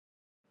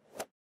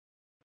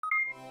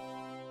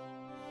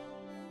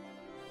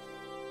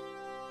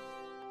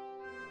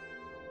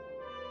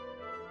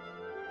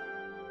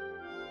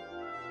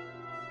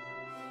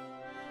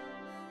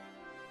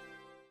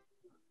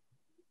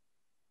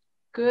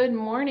Good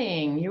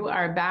morning. You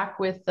are back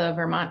with the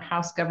Vermont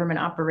House Government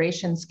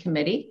Operations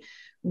Committee.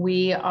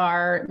 We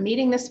are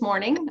meeting this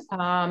morning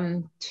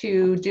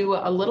to do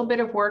a little bit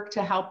of work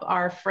to help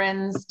our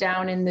friends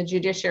down in the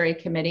Judiciary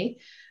Committee.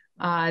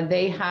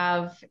 They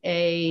have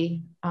a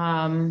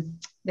bill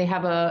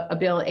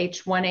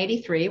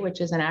H.183, which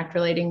is an act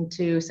relating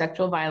to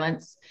sexual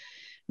violence.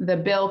 The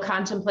bill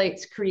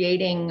contemplates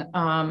creating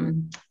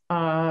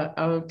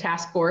a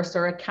task force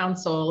or a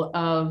council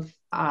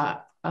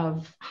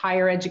of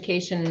higher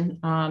education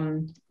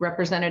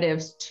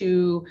representatives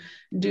to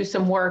do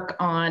some work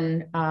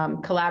on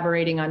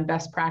collaborating on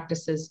best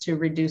practices to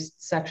reduce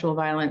sexual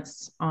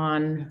violence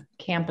on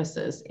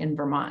campuses in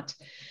Vermont.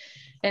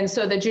 And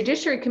so the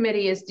Judiciary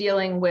Committee is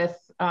dealing with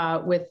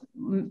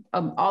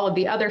all of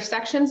the other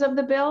sections of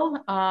the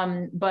bill,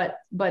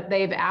 but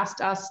they've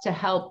asked us to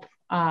help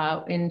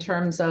in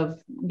terms of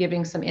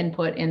giving some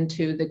input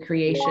into the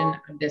creation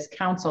of this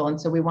council. And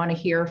so we want to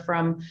hear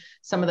from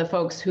some of the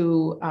folks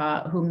who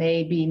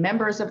may be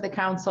members of the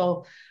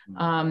council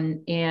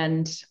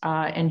and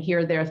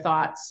hear their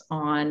thoughts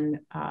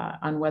on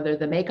whether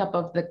the makeup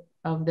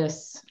of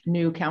this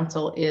new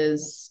council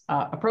is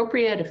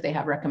appropriate, if they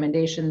have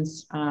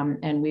recommendations,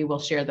 and we will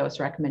share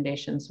those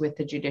recommendations with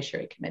the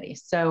Judiciary Committee.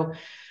 So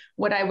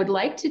what I would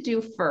like to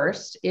do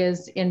first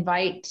is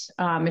invite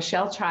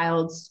Michelle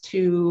Childs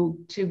to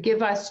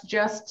give us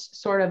just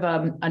sort of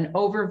an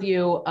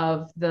overview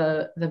of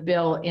the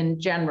bill in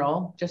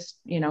general,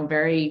 just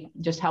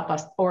help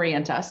us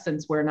orient us,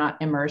 since we're not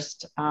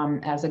immersed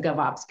as a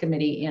GovOps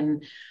committee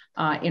in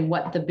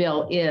what the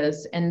bill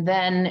is. And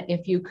then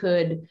if you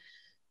could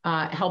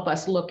help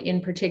us look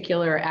in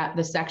particular at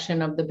the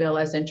section of the bill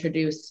as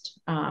introduced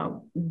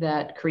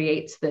that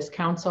creates this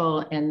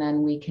council, and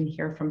then we can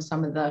hear from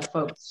some of the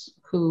folks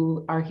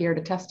who are here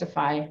to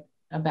testify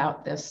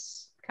about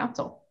this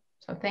council.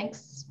 So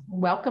thanks.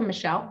 Welcome,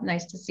 Michelle.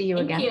 Nice to see you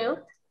again. Thank you.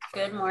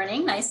 Good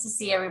morning. Nice to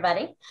see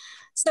everybody.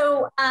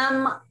 So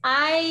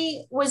I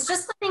was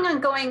just planning on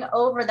going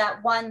over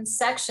that one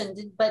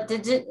section, but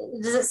does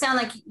it sound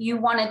like you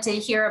wanted to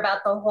hear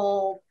about the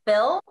whole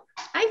bill?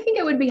 I think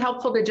it would be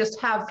helpful to just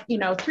have,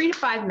 3 to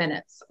 5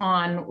 minutes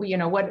on,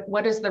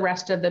 what does the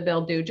rest of the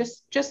bill do,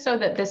 just so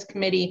that this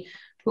committee,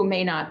 who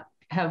may not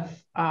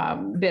have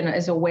been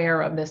as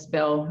aware of this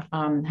bill,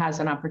 has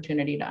an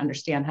opportunity to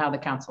understand how the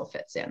council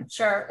fits in.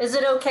 Sure. Is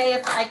it okay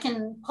if I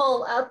can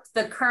pull up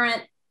the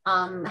current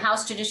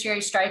House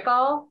Judiciary Strike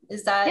All?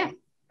 Is that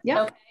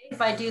okay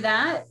if I do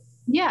that?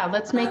 Yeah,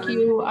 let's make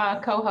you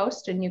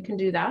co-host and you can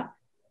do that.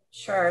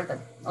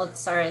 Sure.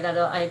 Sorry,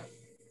 I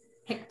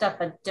picked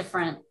up a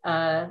different,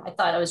 I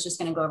thought I was just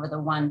going to go over the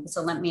one.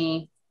 So let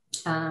me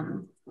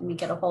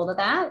get a hold of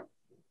that.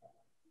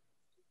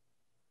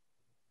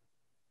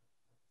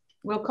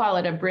 We'll call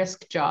it a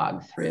brisk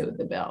jog through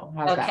the bill.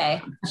 How's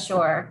okay, that?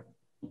 Sure.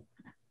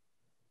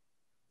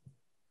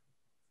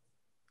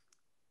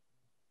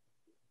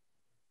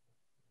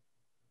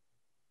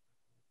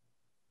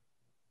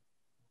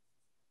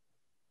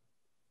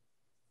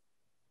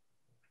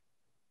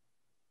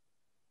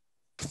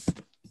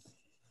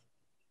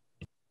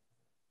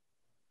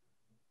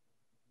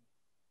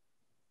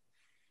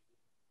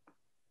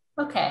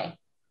 Okay.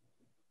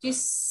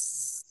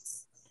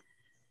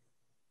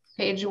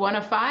 Page 1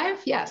 of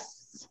 5,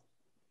 yes.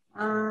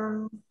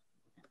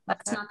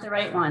 That's not the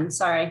right one,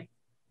 sorry.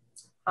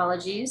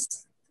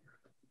 Apologies.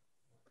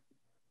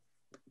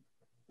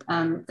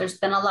 There's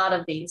been a lot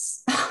of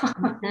these.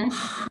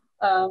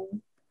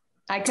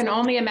 I can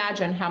only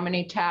imagine how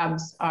many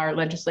tabs our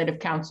legislative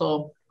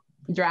council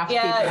draft.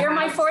 Yeah, you're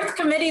my 4th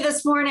committee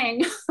this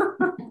morning.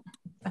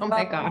 Oh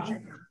my gosh.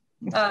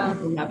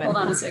 Hold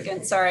on a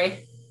second,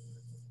 sorry.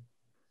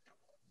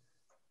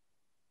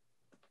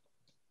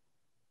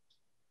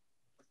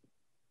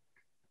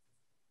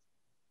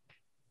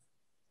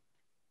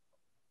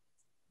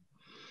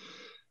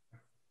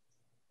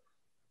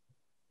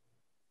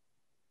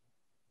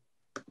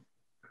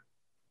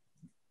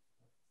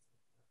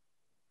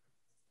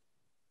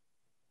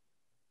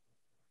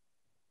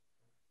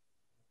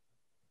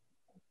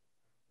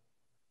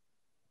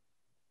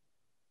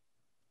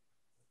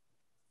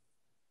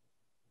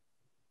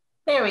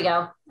 There we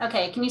go.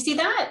 Okay, can you see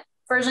that?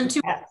 Version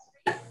 2? Yes.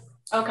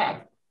 Okay,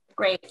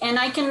 great. And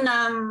I can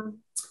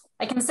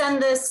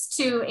send this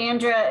to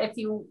Andrea if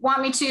you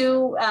want me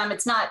to.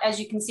 It's not, as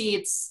you can see,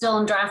 it's still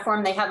in draft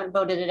form. They haven't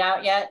voted it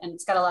out yet, and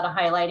it's got a lot of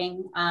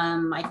highlighting.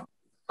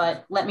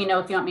 But let me know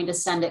if you want me to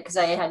send it, because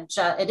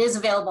it is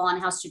available on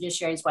House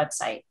Judiciary's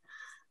website.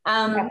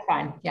 That's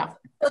fine, yeah.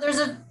 So there's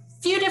a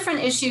few different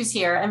issues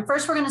here. And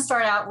first, we're going to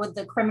start out with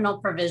the criminal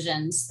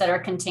provisions that are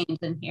contained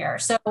in here.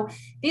 So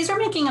these are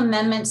making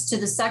amendments to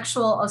the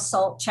sexual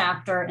assault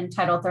chapter in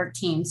Title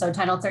 13. So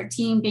Title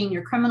 13 being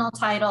your criminal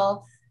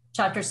title,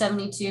 Chapter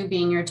 72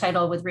 being your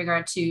title with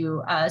regard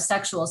to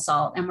sexual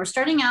assault. And we're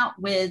starting out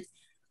with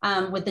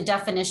the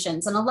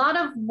definitions. And a lot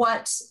of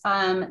what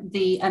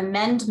the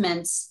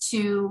amendments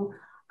to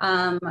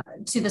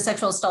to the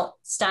sexual assault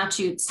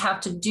statutes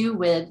have to do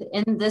with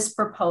in this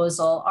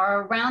proposal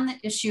are around the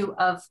issue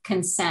of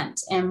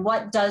consent and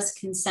what does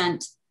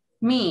consent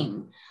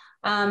mean.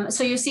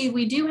 So you see,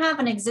 we do have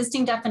an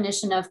existing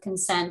definition of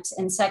consent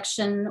in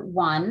section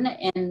 1,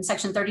 in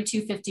section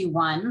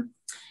 3251.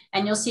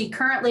 And you'll see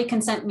currently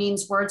consent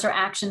means words or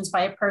actions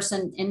by a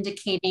person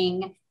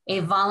indicating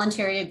a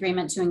voluntary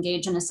agreement to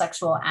engage in a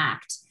sexual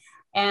act.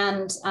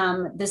 And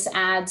this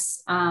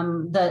adds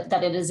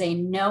that it is a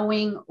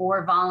knowing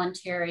or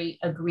voluntary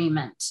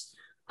agreement.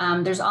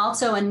 There's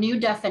also a new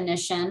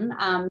definition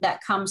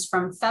that comes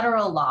from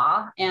federal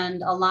law,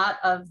 and a lot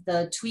of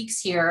the tweaks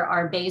here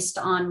are based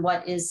on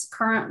what is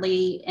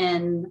currently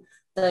in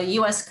the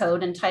US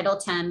Code in Title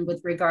 10 with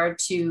regard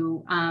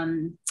to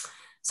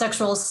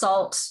sexual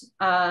assault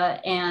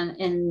and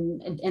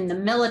in the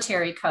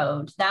military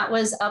code. That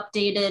was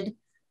updated,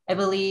 I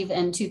believe,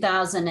 in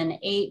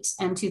 2008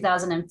 and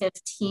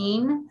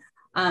 2015.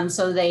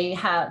 So they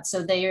are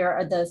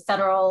the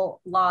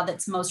federal law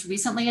that's most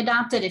recently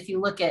adopted. If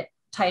you look at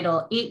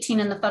Title 18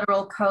 in the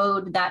federal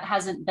code, that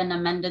hasn't been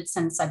amended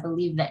since, I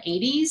believe, the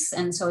 80s,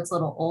 and so it's a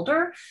little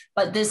older.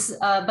 But this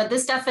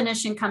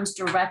definition comes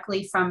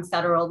directly from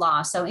federal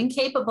law. So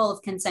incapable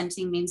of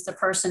consenting means the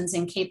person's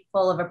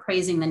incapable of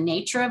appraising the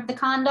nature of the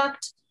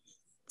conduct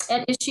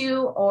at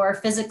issue, or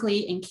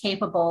physically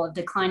incapable of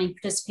declining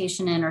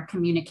participation in or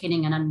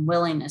communicating an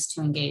unwillingness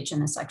to engage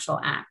in a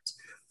sexual act.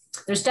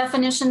 There's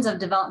definitions of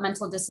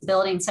developmental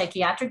disability and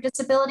psychiatric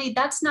disability.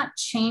 That's not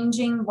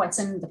changing what's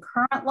in the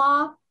current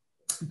law,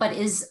 but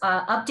is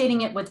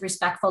updating it with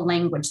respectful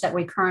language that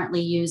we currently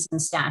use in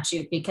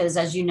statute. Because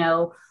as you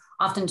know,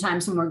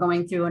 oftentimes when we're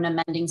going through and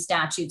amending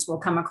statutes, we'll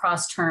come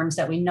across terms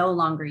that we no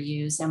longer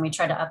use, and we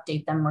try to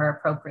update them where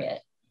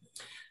appropriate.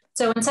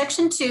 So in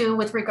section 2,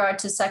 with regard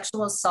to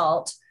sexual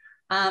assault,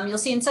 you'll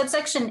see in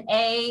subsection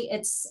A,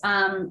 it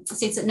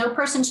states that no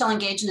person shall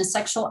engage in a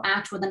sexual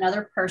act with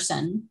another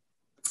person.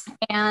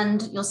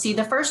 And you'll see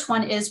the first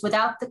one is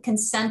without the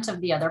consent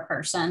of the other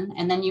person.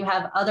 And then you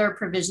have other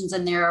provisions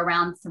in there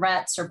around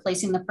threats or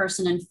placing the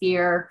person in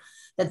fear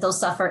that they'll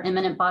suffer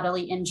imminent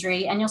bodily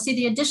injury. And you'll see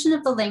the addition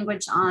of the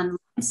language on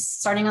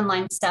starting on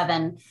line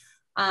 7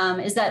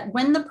 is that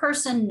when the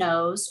person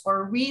knows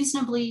or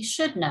reasonably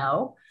should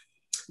know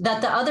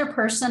that the other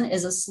person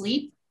is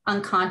asleep,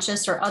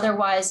 unconscious, or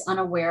otherwise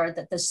unaware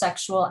that the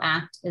sexual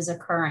act is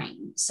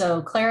occurring.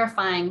 So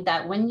clarifying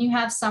that when you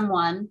have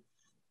someone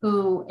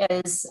who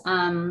is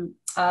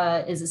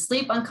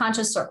asleep,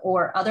 unconscious,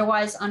 or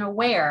otherwise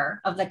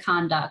unaware of the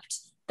conduct,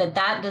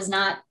 that does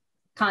not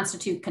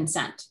constitute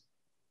consent.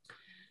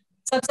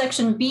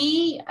 Subsection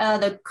B,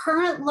 the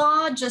current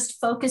law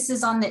just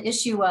focuses on the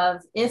issue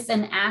of if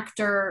an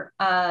actor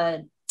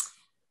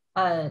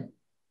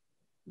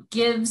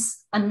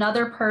gives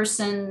another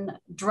person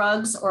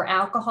drugs or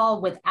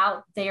alcohol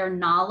without their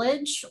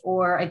knowledge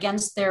or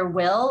against their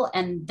will,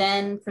 and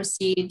then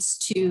proceeds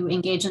to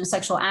engage in a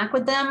sexual act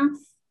with them,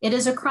 it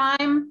is a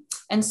crime.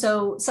 And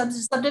so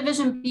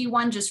subdivision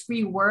B1 just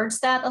rewords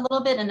that a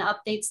little bit and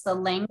updates the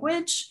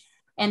language,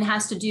 and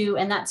has to do,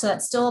 so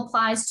that still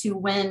applies to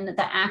when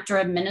the actor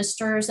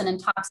administers an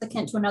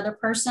intoxicant to another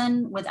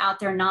person without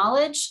their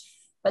knowledge.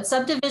 But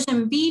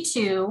subdivision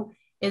B2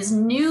 is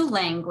new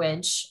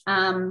language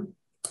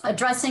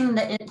addressing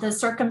the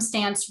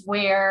circumstance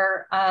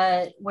where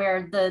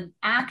the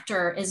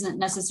actor isn't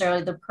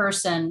necessarily the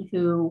person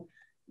who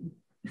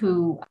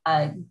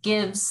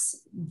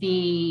gives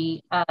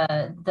the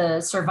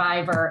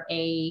survivor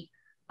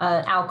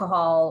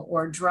alcohol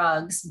or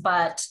drugs,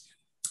 but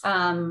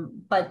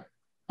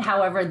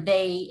however,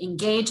 they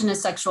engage in a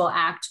sexual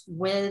act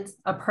with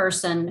a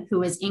person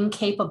who is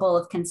incapable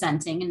of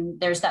consenting. And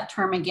there's that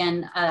term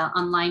again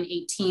on line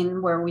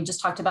 18 where we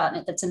just talked about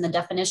it, that's in the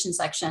definition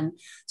section.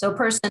 So a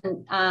person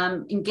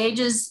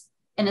engages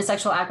in a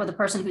sexual act with a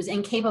person who's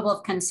incapable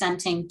of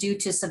consenting due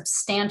to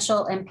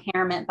substantial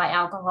impairment by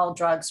alcohol,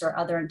 drugs, or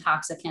other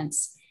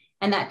intoxicants.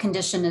 And that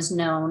condition is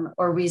known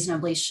or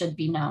reasonably should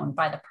be known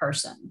by the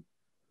person.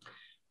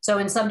 So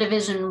in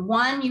subdivision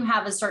 1, you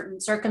have a certain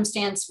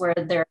circumstance where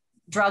they're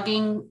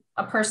drugging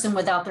a person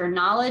without their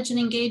knowledge and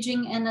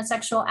engaging in a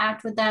sexual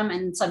act with them.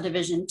 And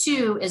subdivision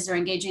 2 is they're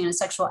engaging in a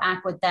sexual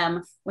act with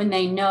them when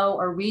they know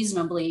or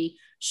reasonably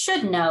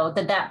should know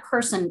that that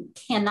person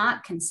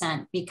cannot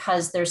consent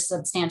because they're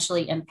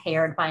substantially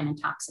impaired by an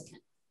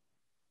intoxicant.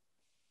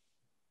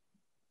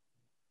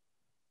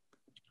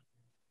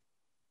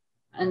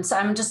 And so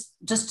I'm just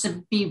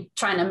to be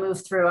trying to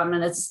move through, I'm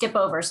going to skip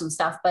over some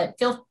stuff, but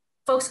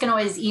folks can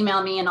always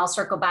email me and I'll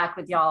circle back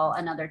with y'all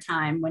another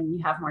time when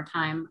you have more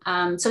time.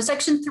 So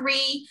section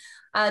 3,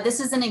 this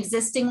is an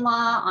existing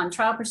law on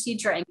trial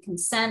procedure and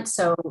consent.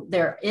 So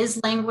there is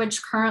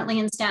language currently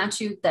in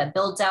statute that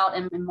builds out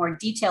in more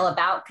detail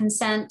about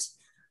consent.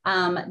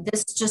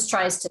 This just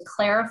tries to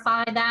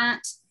clarify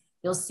that.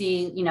 You'll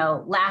see,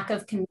 lack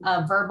of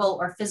verbal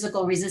or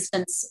physical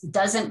resistance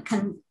doesn't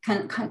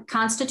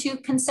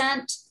constitute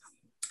consent.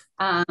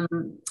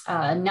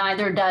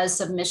 Neither does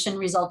submission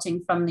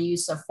resulting from the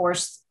use of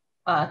force,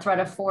 threat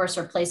of force,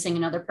 or placing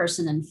another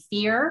person in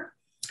fear.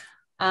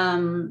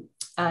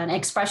 An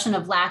expression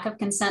of lack of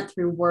consent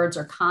through words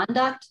or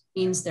conduct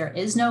means there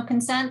is no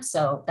consent.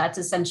 So that's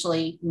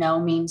essentially no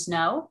means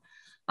no.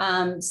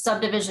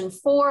 Subdivision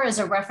 4 is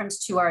a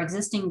reference to our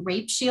existing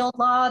rape shield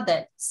law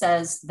that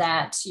says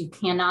that you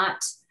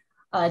cannot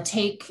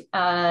take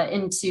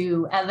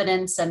into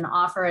evidence and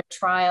offer a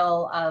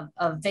trial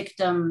of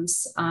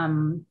victims'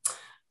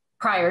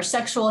 prior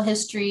sexual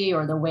history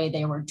or the way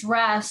they were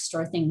dressed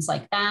or things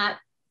like that.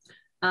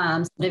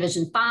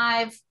 Subdivision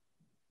 5,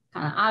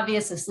 kind of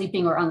obvious, a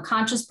sleeping or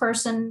unconscious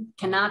person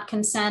cannot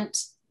consent.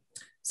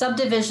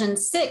 Subdivision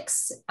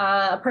 6,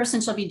 a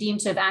person shall be deemed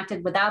to have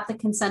acted without the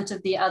consent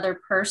of the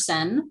other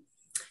person.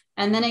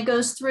 And then it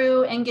goes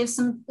through and gives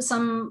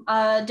some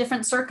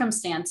different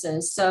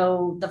circumstances.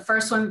 So the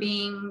first one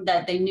being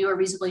that they knew or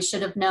reasonably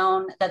should have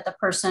known that the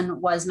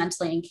person was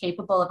mentally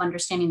incapable of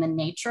understanding the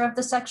nature of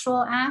the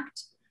sexual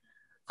act.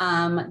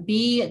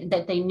 B,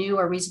 that they knew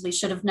or reasonably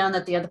should have known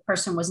that the other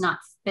person was not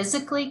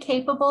physically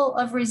capable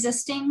of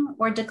resisting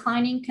or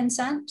declining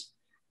consent.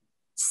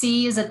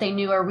 C is that they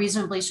knew or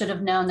reasonably should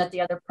have known that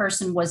the other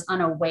person was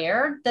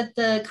unaware that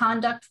the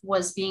conduct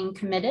was being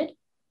committed.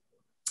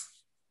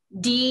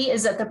 D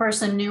is that the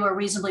person knew or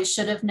reasonably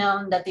should have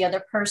known that the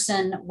other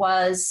person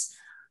was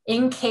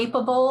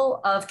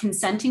incapable of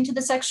consenting to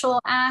the sexual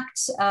act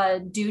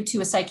due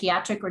to a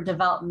psychiatric or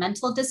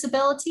developmental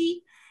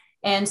disability.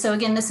 And so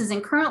again, this is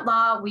in current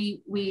law.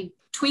 We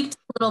tweaked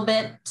a little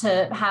bit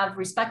to have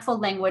respectful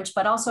language,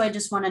 but also I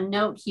just want to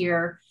note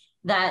here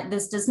that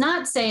this does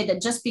not say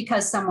that just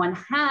because someone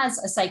has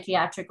a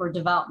psychiatric or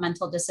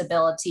developmental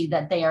disability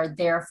that they are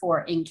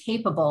therefore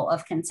incapable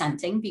of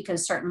consenting,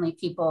 because certainly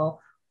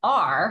people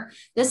are.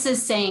 This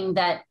is saying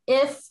that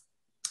if,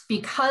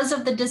 because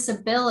of the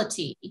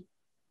disability,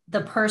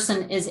 the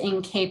person is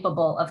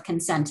incapable of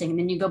consenting, and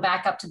then you go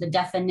back up to the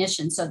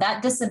definition. So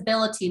that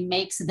disability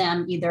makes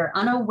them either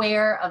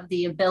unaware of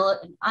the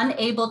ability,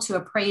 unable to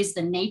appraise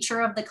the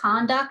nature of the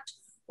conduct,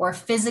 or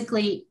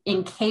physically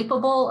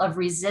incapable of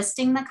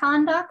resisting the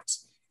conduct,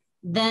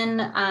 then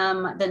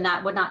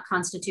that would not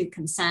constitute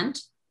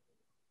consent.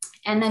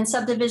 And then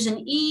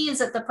subdivision E is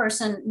that the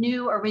person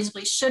knew or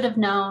reasonably should have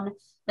known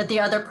that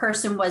the other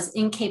person was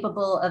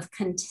incapable of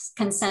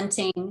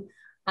consenting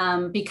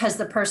because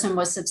the person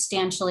was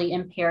substantially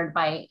impaired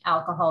by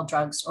alcohol,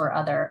 drugs, or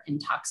other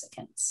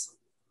intoxicants.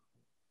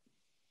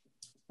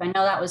 I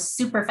know that was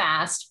super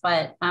fast,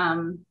 but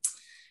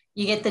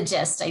you get the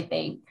gist, I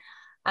think.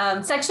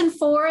 Section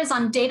 4 is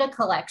on data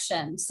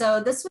collection.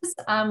 So this was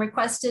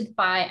requested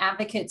by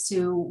advocates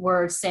who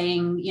were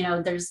saying, you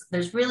know, there's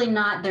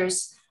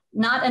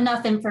not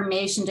enough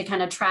information to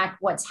kind of track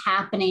what's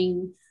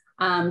happening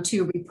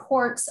to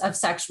reports of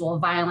sexual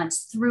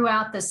violence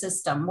throughout the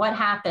system. What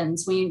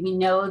happens? We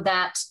know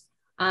that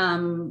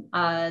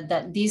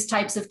that these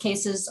types of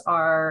cases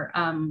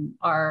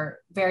are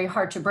very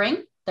hard to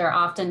bring. They're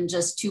often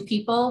just two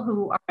people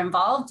who are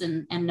involved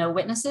and no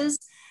witnesses.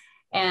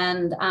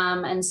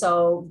 And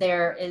so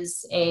there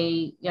is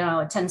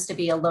it tends to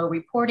be a low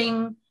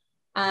reporting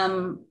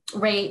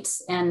rate.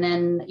 And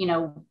then,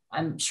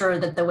 I'm sure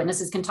that the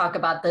witnesses can talk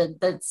about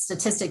the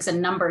statistics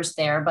and numbers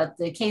there, but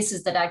the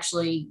cases that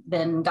actually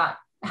then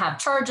have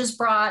charges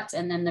brought,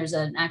 and then there's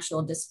an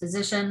actual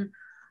disposition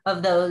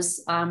of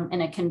those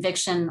and a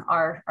conviction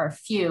are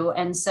few.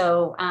 And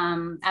so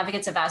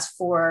advocates have asked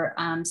for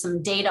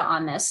some data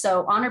on this.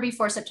 So on or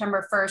before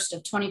September 1st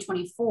of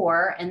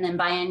 2024, and then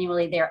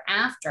biannually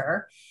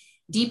thereafter,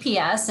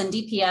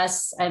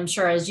 DPS, I'm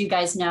sure as you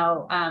guys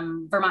know,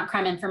 Vermont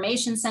Crime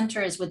Information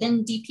Center is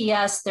within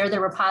DPS. They're the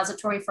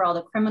repository for all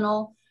the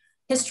criminal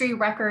history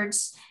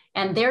records,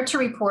 and they're to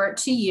report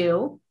to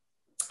you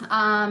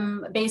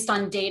based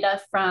on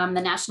data from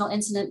the National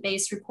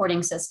Incident-Based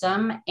Reporting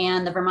System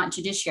and the Vermont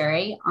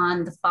Judiciary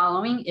on the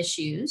following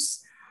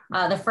issues.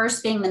 The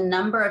first being the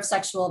number of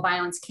sexual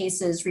violence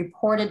cases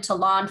reported to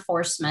law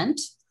enforcement.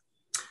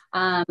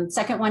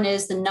 Second one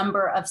is the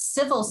number of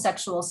civil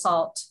sexual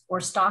assault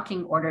or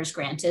stalking orders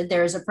granted.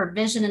 There is a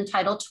provision in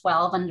Title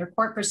 12 under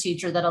court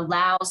procedure that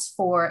allows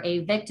for a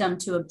victim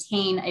to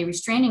obtain a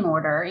restraining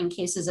order in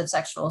cases of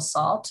sexual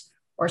assault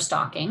or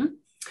stalking.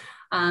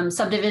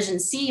 Subdivision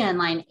C in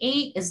line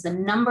 8 is the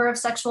number of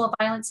sexual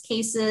violence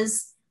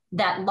cases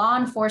that law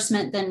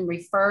enforcement then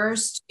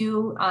refers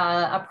to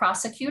a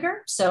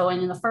prosecutor. So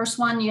in the first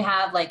one, you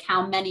have like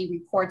how many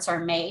reports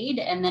are made,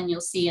 and then you'll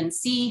see in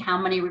C how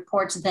many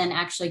reports then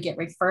actually get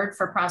referred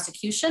for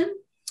prosecution.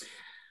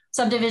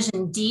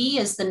 Subdivision D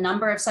is the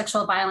number of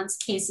sexual violence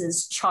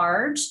cases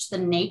charged, the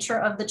nature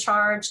of the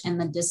charge, and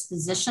the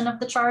disposition of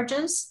the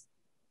charges.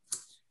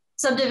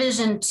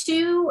 Subdivision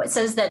 2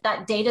 says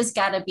that data's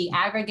got to be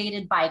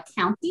aggregated by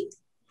county.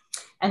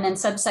 And then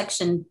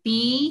subsection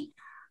B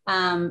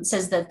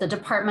says that the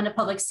Department of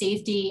Public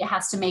Safety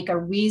has to make a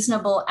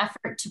reasonable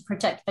effort to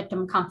protect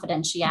victim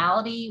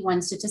confidentiality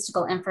when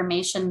statistical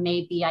information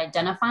may be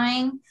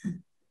identifying.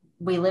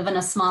 We live in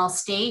a small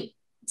state.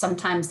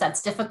 Sometimes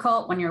that's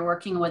difficult when you're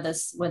working with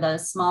a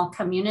small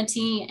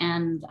community,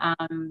 and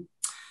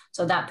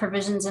So that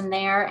provision's in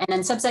there. And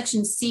then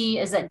subsection C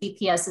is that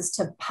DPS is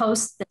to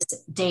post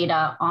this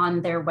data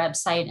on their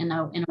website in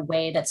a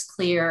way that's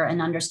clear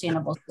and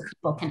understandable so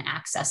people can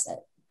access it.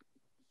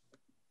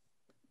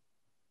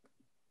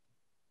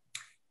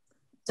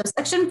 So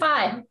section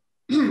 5,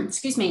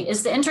 excuse me,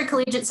 is the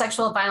Intercollegiate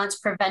Sexual Violence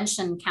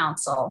Prevention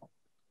Council.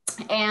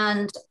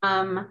 And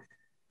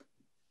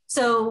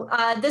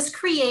this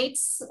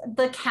creates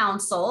the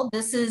council.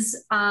 This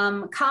is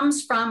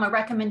comes from a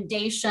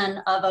recommendation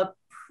of a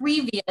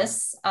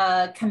previous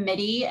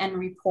committee and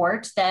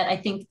report that I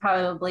think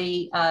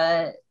probably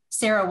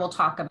Sarah will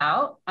talk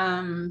about,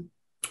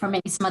 or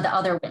maybe some of the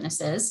other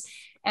witnesses.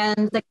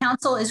 And the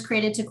council is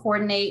created to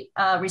coordinate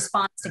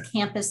response to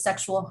campus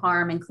sexual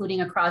harm,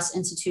 including across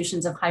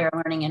institutions of higher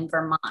learning in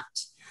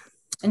Vermont.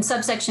 In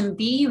subsection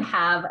B, you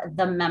have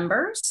the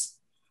members.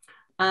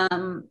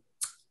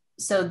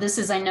 So this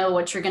is, I know,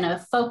 what you're going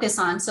to focus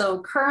on.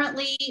 So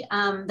currently,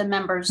 the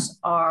members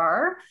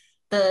are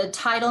the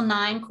Title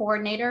IX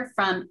coordinator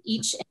from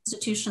each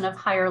institution of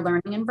higher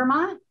learning in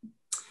Vermont,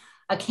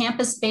 a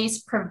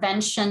campus-based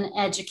prevention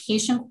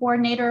education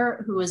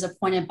coordinator who is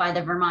appointed by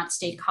the Vermont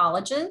State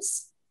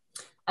Colleges,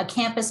 a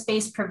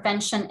campus-based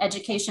prevention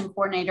education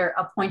coordinator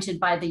appointed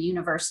by the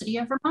University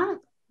of Vermont,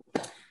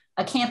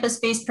 a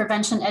campus-based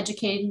prevention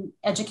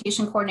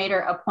education coordinator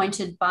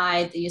appointed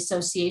by the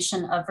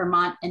Association of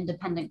Vermont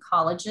Independent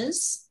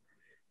Colleges,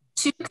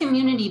 2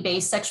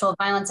 community-based sexual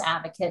violence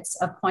advocates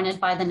appointed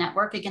by the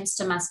Network Against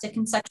Domestic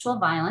and Sexual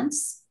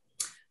Violence,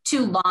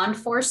 2 law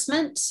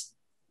enforcement,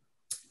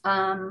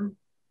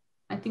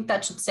 I think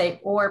that should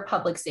say, or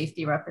public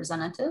safety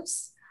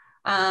representatives,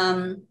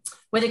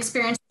 with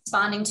experience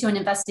responding to and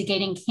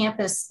investigating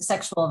campus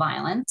sexual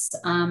violence,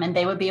 and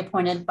they would be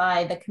appointed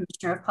by the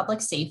Commissioner of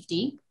Public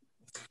Safety,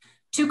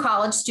 2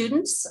 college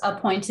students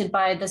appointed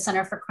by the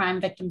Center for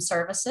Crime Victim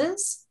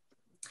Services.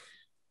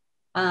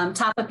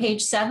 Top of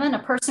page 7, a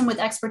person with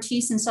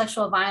expertise in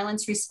sexual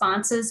violence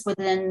responses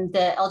within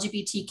the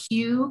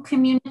LGBTQ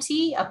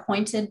community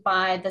appointed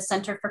by the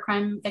Center for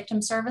Crime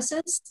Victim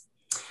Services.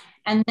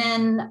 And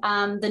then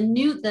the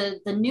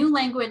new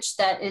language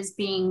that is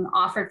being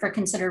offered for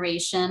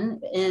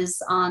consideration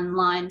is on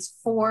lines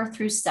 4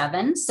 through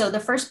 7. So the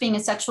first being a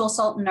sexual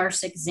assault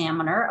nurse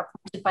examiner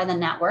appointed by the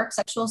network.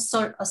 Sexual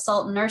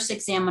assault nurse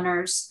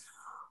examiners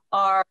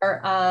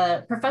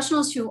are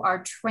professionals who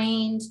are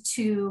trained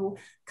to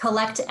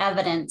collect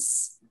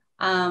evidence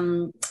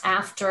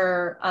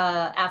after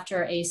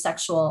a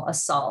sexual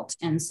assault.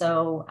 And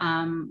so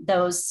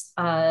those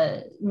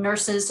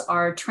nurses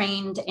are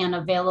trained and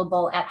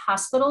available at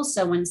hospitals.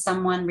 So when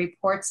someone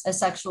reports a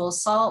sexual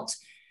assault,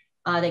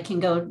 they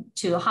can go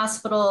to a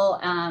hospital.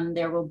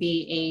 There will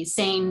be a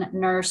SANE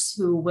nurse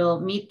who will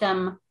meet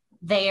them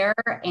there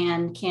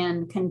and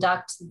can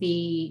conduct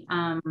the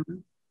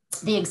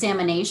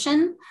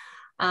examination.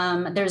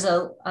 There's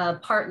a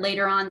part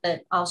later on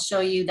that I'll show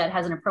you that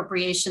has an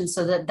appropriation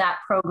so that that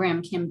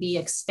program can be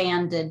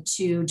expanded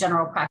to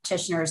general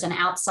practitioners and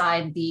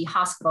outside the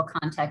hospital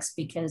context,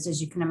 because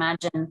as you can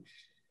imagine,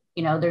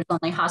 you know, there's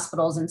only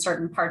hospitals in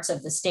certain parts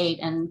of the state.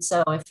 And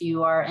so if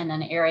you are in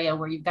an area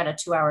where you've got a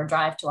 2-hour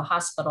drive to a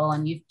hospital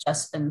and you've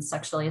just been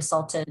sexually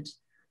assaulted,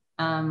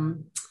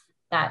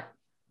 that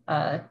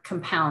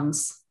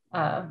compounds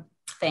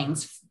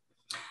things.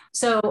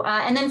 So,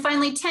 and then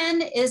finally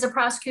 10 is a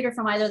prosecutor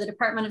from either the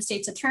Department of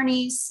State's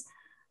Attorneys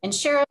and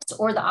Sheriffs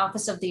or the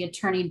Office of the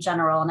Attorney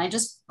General. And I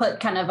just put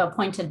kind of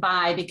appointed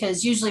by,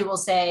 because usually we'll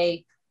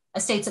say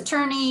a state's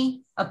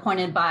attorney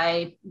appointed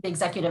by the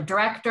executive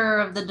director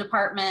of the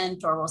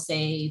department, or we'll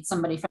say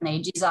somebody from the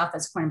AG's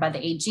office appointed by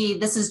the AG.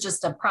 This is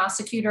just a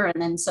prosecutor.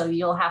 And then so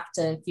you'll have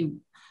to, if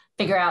you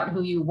figure out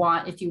who you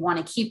want, if you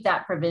want to keep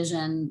that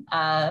provision,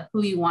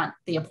 who you want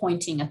the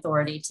appointing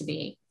authority to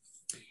be.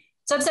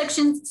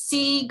 Subsection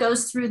C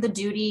goes through the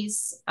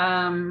duties.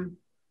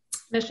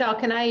 Michelle,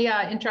 can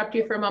I interrupt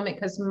you for a moment,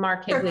 because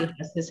Mark Higley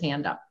has his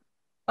hand up.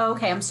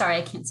 Okay, I'm sorry,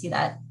 I can't see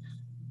that.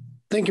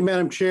 Thank you,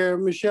 Madam Chair.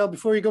 Michelle,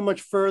 before you go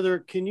much further,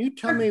 can you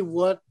tell me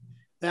what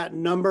that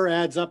number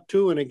adds up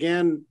to? And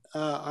again,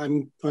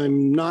 I'm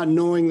not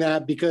knowing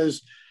that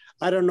because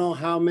I don't know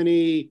how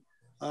many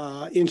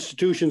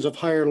institutions of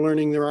higher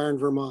learning there are in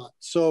Vermont.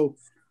 So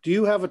do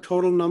you have a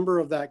total number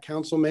of that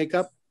council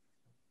makeup?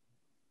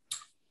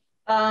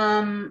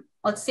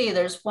 Let's see,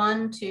 there's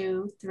 1,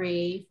 2,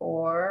 3,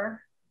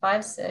 4,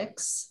 5,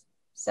 6,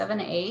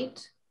 7,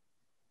 8,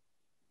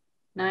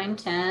 9,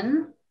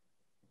 10,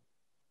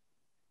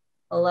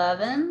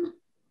 11,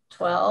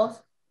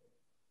 12,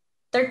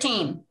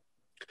 13.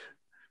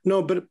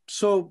 No,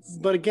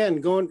 but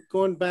again,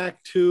 going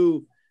back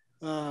to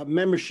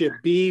membership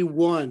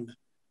B1.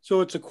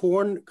 So it's a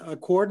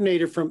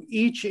coordinator from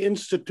each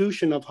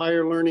institution of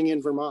higher learning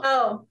in Vermont.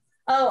 Oh,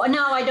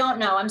 no, I don't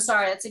know. I'm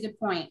sorry. That's a good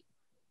point.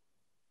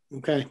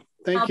 Okay,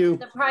 thank you.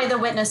 Probably the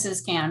witnesses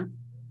can.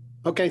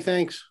 Okay,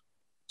 thanks.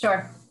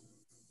 Sure.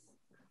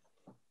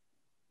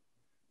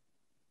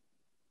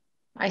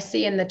 I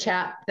see in the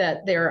chat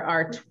that there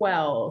are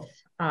 12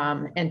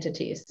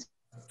 entities.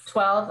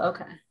 12,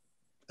 okay.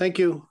 Thank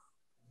you.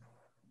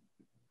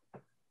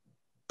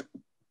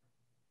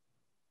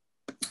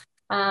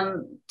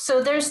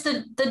 So there's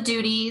the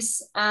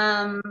duties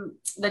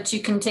that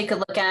you can take a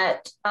look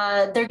at.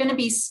 They're going to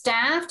be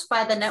staffed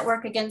by the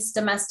Network Against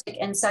Domestic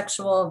and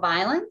Sexual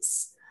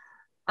Violence.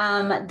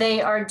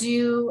 They are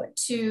due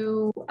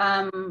to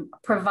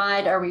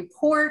provide a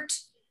report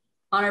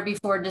on or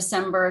before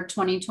December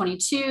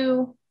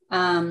 2022.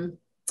 And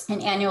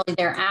annually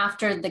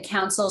thereafter, the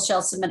council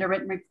shall submit a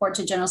written report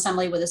to General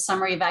Assembly with a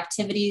summary of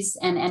activities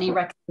and any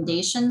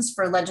recommendations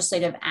for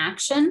legislative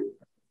action.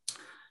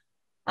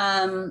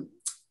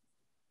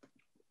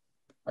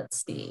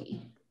 Let's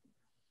see.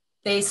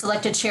 They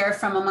select a chair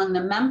from among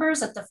the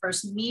members at the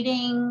first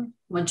meeting.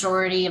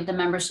 Majority of the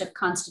membership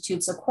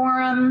constitutes a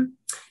quorum.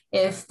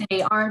 If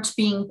they aren't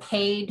being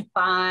paid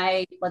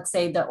by, let's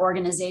say, the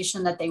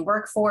organization that they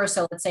work for,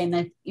 so let's say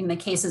in the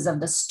cases of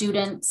the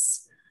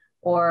students,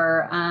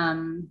 or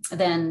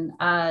then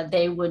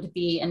they would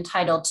be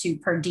entitled to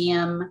per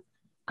diem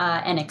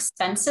and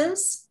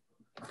expenses.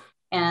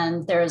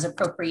 And there is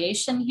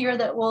appropriation here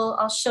that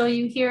I'll show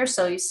you here.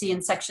 So you see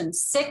in section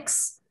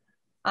 6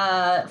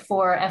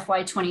 for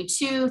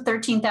FY22,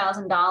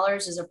 $13,000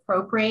 is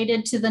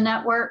appropriated to the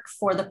network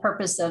for the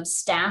purpose of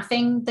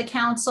staffing the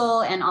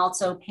council and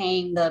also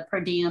paying the per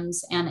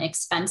diems and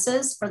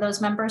expenses for those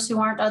members who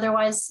aren't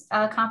otherwise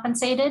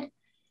compensated.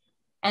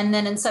 And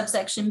then in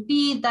subsection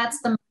B,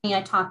 that's the money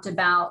I talked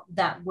about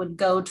that would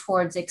go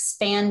towards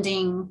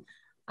expanding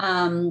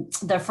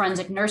the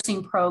forensic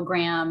nursing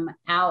program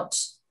out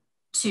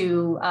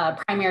to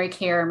primary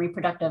care and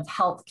reproductive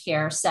health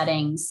care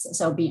settings,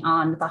 so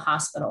beyond the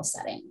hospital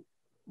setting.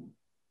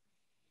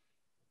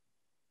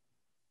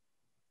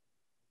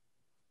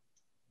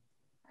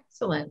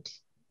 Excellent.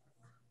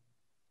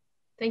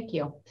 Thank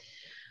you.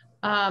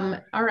 All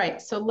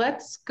right, so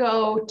let's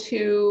go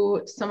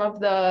to some of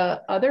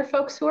the other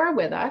folks who are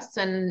with us,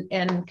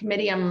 and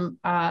committee.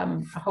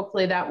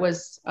 Hopefully that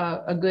was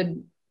a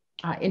good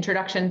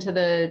introduction to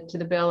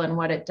the bill and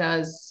what it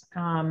does,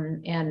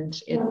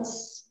 and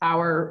it's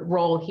our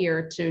role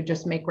here to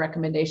just make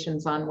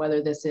recommendations on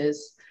whether this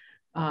is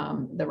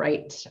the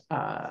right,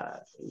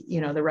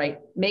 the right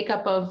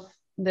makeup of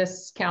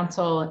this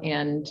council,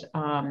 and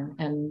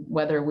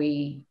whether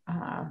we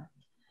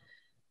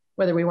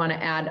want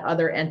to add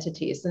other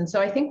entities. And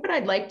so I think what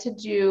I'd like to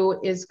do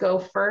is go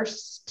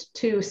first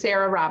to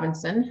Sarah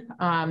Robinson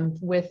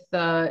with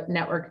the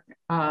Network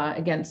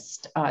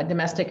Against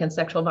Domestic and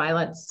Sexual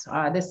Violence.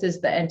 This is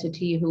the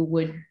entity who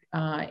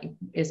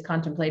is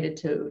contemplated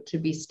to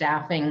be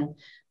staffing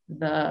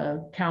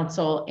the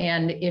council.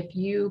 And if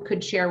you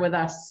could share with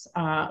us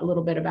a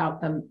little bit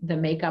about the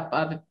makeup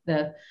of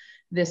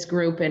this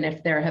group, and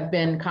if there have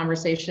been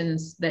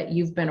conversations that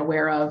you've been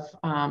aware of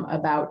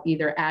about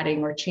either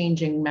adding or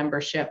changing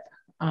membership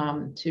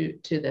to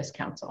this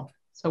council.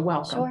 So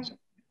welcome. Sure.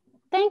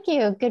 Thank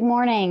you. Good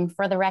morning.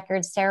 For the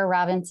record, Sarah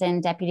Robinson,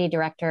 Deputy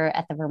Director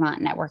at the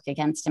Vermont Network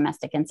Against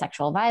Domestic and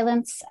Sexual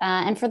Violence.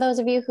 And for those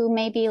of you who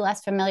may be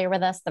less familiar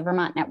with us, the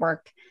Vermont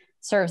Network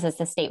serves as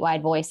the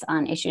statewide voice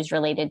on issues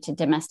related to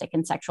domestic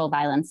and sexual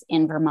violence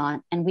in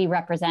Vermont. And we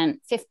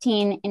represent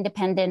 15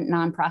 independent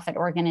nonprofit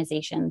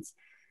organizations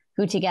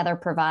who together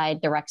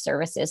provide direct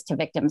services to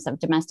victims of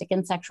domestic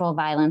and sexual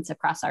violence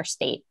across our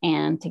state.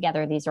 And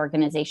together, these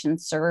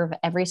organizations serve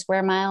every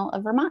square mile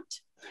of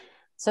Vermont.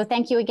 So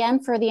thank you again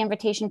for the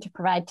invitation to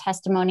provide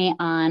testimony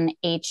on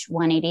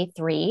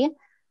H.183,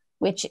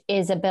 which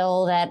is a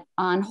bill that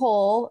on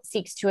whole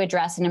seeks to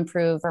address and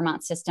improve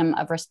Vermont's system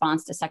of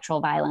response to sexual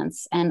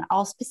violence. And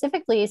I'll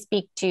specifically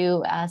speak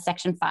to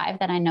Section 5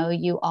 that I know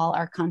you all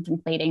are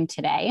contemplating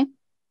today.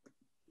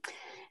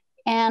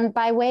 And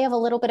by way of a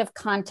little bit of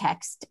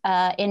context,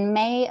 in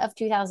May of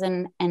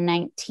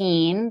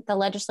 2019, the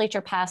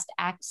legislature passed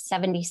Act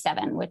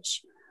 77,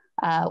 which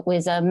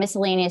was a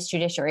miscellaneous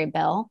judiciary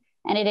bill.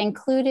 And it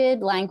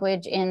included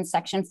language in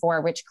Section 4,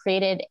 which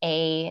created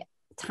a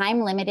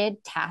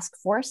time-limited task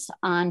force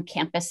on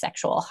campus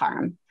sexual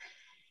harm.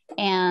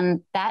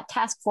 And that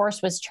task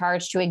force was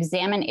charged to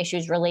examine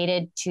issues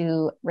related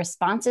to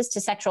responses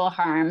to sexual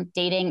harm,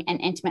 dating and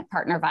intimate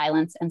partner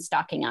violence, and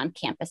stalking on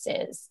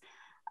campuses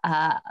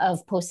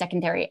of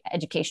post-secondary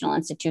educational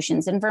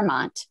institutions in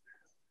Vermont,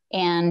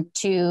 and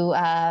to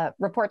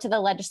report to the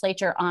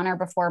legislature on or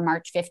before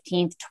March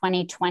 15th,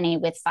 2020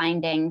 with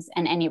findings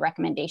and any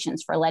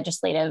recommendations for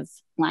legislative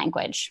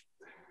language.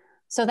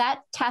 So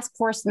that task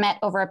force met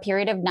over a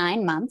period of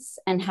 9 months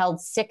and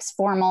held 6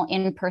 formal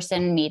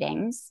in-person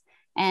meetings.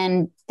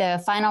 And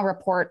the final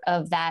report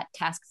of that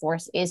task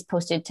force is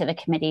posted to the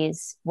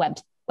committee's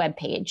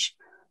webpage.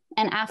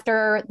 And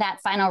after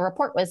that final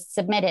report was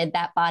submitted,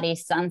 that body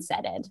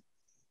sunsetted.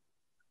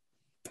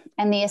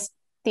 And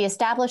the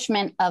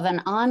establishment of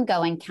an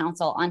ongoing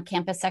council on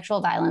campus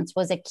sexual violence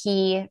was a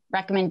key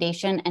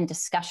recommendation and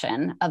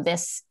discussion of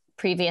this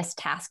previous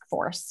task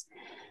force,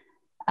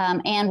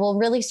 and will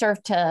really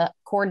serve to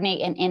coordinate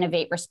and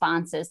innovate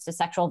responses to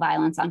sexual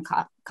violence on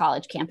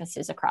college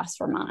campuses across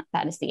Vermont.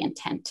 That is the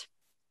intent.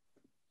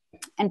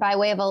 And by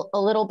way of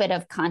a little bit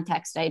of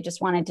context, I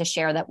just wanted to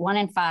share that 1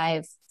 in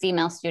 5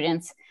 female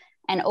students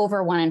and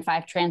over 1 in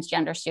 5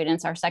 transgender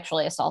students are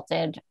sexually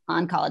assaulted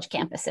on college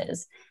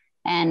campuses.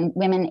 And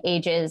women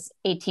ages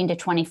 18 to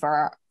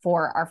 24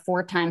 are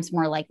 4 times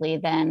more likely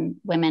than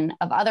women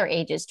of other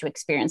ages to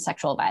experience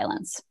sexual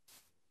violence.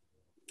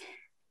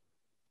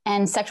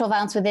 And sexual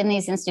violence within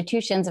these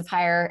institutions of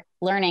higher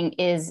learning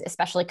is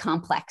especially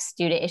complex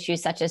due to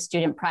issues such as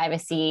student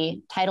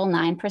privacy, Title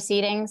IX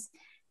proceedings,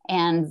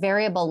 and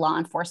variable law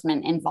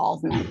enforcement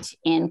involvement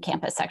in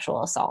campus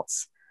sexual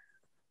assaults.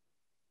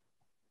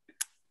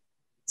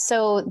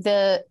 So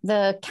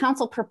the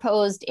council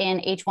proposed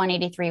in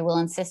H.183 will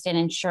insist in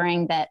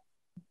ensuring that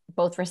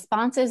both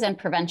responses and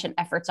prevention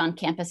efforts on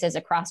campuses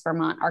across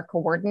Vermont are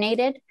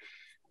coordinated,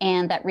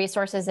 and that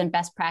resources and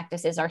best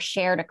practices are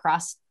shared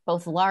across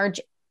both large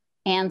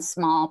and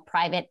small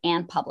private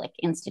and public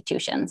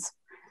institutions.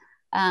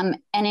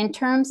 And in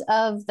terms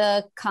of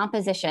the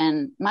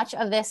composition, much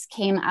of this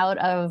came out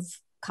of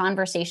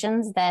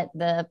conversations that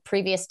the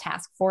previous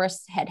task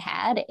force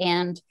had,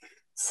 and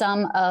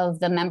some of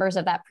the members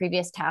of that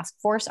previous task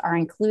force are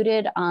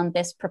included on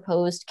this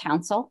proposed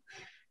council.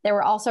 There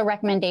were also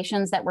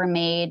recommendations that were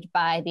made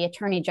by the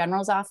Attorney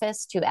General's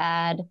office to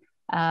add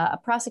a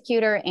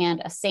prosecutor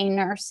and a SANE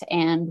nurse,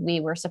 and we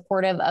were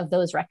supportive of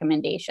those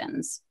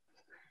recommendations.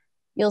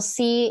 You'll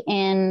see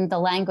in the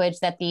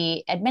language that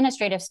the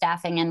administrative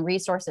staffing and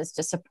resources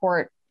to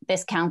support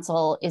this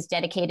council is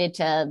dedicated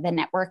to the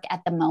network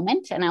at the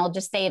moment. And I will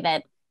just say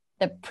that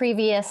the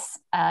previous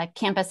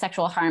campus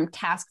sexual harm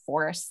task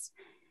force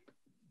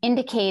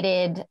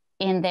indicated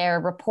in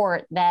their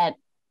report that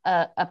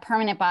a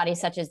permanent body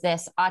such as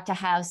this ought to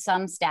have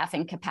some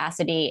staffing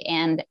capacity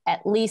and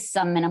at least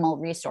some minimal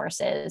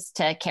resources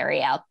to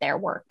carry out their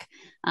work.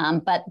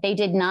 But they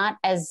did not,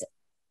 as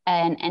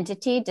an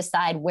entity,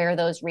 decide where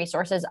those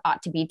resources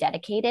ought to be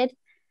dedicated.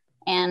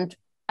 And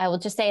I will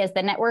just say, as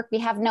the network, we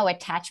have no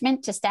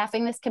attachment to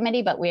staffing this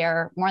committee, but we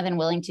are more than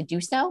willing to do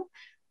so.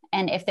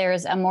 And if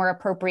there's a more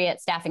appropriate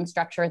staffing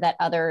structure that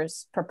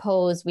others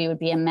propose, we would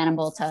be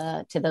amenable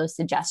to those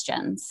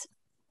suggestions.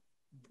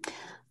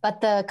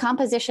 But the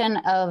composition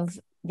of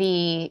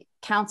the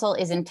council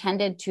is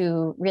intended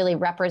to really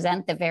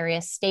represent the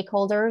various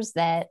stakeholders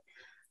that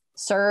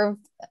serve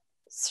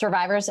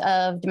survivors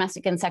of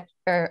domestic and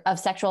of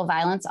sexual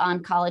violence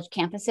on college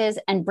campuses,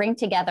 and bring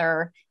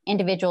together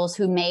individuals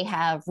who may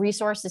have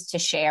resources to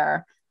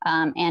share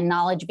and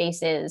knowledge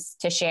bases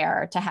to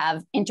share, to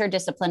have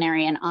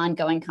interdisciplinary and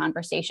ongoing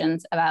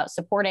conversations about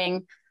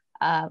supporting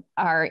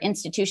our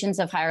institutions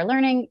of higher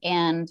learning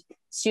and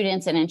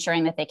students and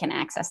ensuring that they can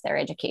access their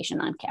education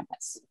on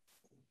campus.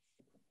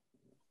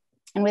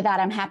 And with that,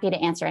 I'm happy to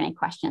answer any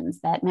questions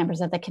that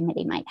members of the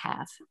committee might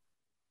have.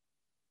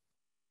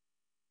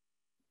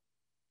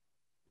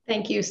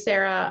 Thank you,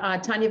 Sarah.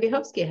 Tanya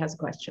Vyhovsky has a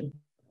question.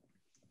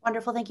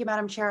 Wonderful. Thank you,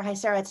 Madam Chair. Hi,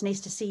 Sarah. It's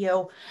nice to see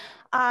you.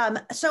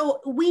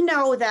 So we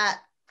know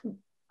that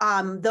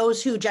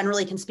those who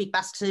generally can speak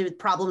best to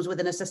problems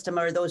within a system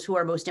are those who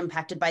are most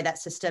impacted by that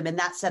system. And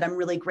that said, I'm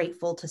really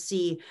grateful to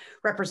see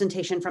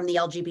representation from the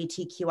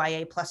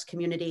LGBTQIA+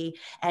 community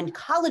and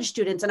college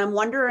students. And I'm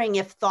wondering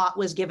if thought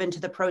was given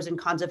to the pros and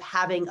cons of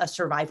having a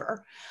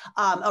survivor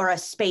or a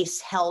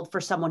space held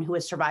for someone who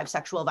has survived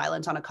sexual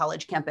violence on a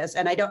college campus.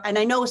 And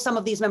I know some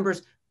of these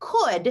members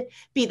could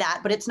be that,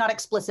 but it's not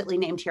explicitly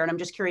named here. And I'm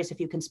just curious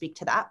if you can speak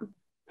to that.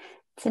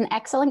 It's an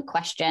excellent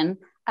question.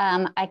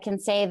 I can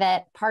say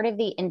that part of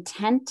the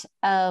intent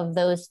of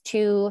those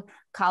 2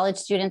 college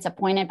students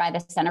appointed by the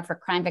Center for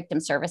Crime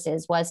Victim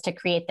Services was to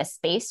create the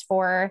space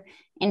for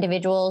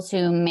individuals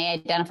who may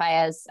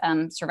identify as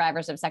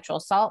survivors of sexual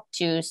assault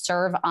to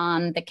serve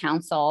on the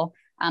council.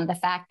 The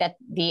fact that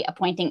the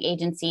appointing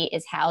agency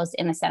is housed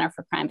in the Center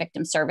for Crime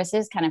Victim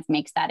Services kind of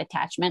makes that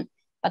attachment.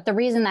 But the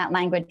reason that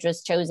language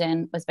was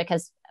chosen was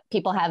because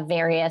people have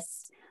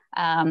various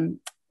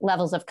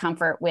levels of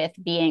comfort with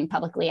being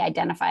publicly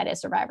identified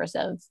as survivors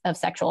of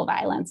sexual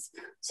violence.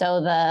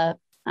 So the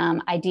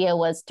idea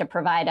was to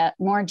provide a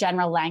more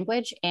general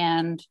language,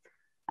 and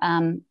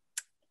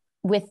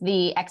with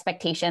the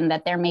expectation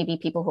that there may be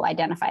people who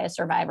identify as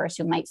survivors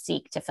who might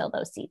seek to fill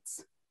those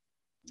seats.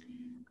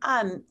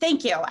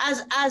 Thank you.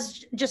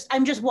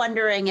 I'm just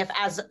wondering if,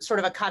 as sort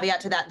of a caveat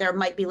to that, there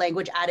might be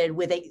language added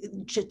with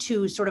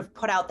to sort of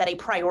put out that a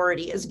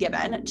priority is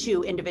given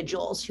to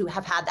individuals who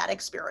have had that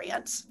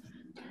experience.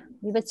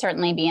 We would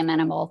certainly be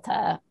amenable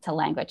to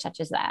language such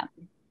as that.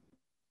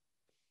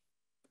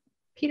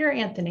 Peter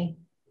Anthony.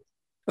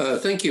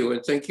 Thank you,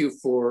 and thank you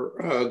for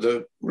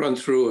the run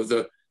through of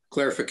the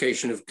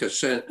clarification of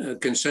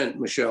consent,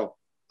 Michelle.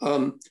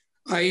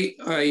 I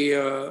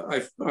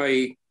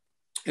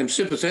am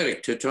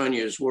sympathetic to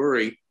Tanya's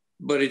worry,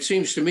 but it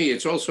seems to me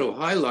it's also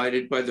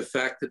highlighted by the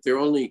fact that there are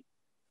only,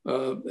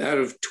 out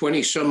of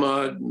 20 some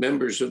odd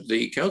members of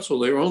the council,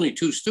 there are only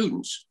 2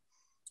 students.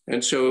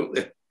 And so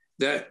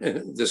that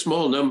the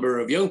small number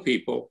of young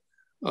people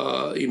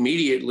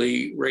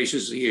immediately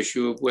raises the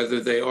issue of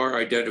whether they are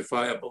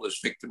identifiable as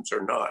victims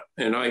or not.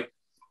 And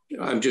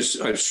I'm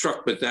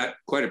struck with that,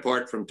 quite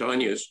apart from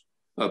Tanya's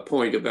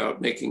point about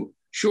making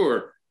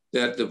sure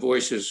that the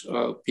voices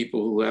of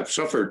people who have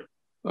suffered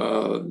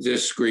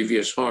this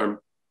grievous harm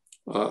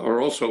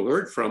are also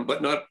heard from,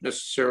 but not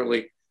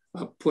necessarily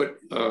put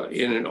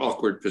in an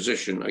awkward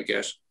position, I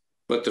guess.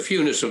 But the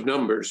fewness of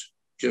numbers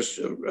just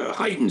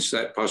heightens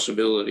that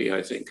possibility,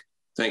 I think.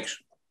 Thanks.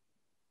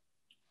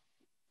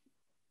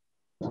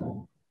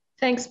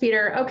 Thanks,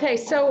 Peter. Okay,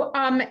 so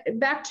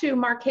back to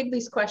Mark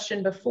Higley's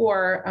question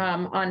before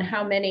on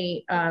how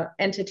many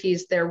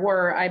entities there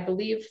were. I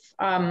believe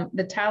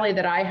the tally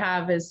that I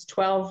have is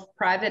 12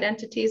 private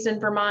entities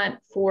in Vermont,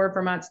 4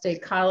 Vermont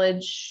State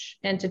College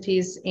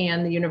entities,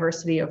 and the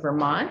University of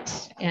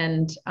Vermont.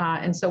 And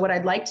so what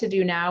I'd like to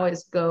do now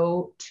is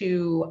go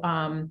to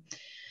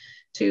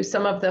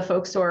some of the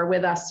folks who are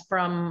with us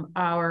from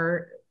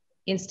our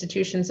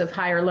institutions of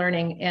higher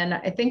learning. And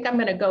I think I'm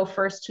going to go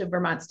first to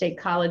Vermont State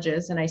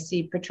Colleges. And I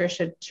see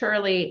Patricia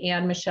Turley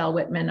and Michelle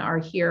Whitman are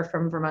here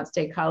from Vermont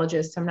State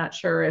Colleges. So I'm not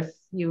sure if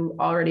you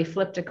already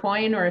flipped a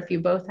coin or if you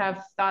both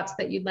have thoughts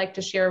that you'd like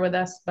to share with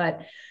us,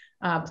 but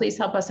please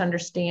help us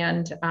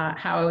understand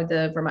how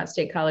the Vermont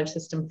State College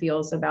system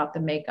feels about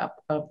the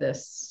makeup of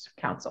this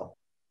council.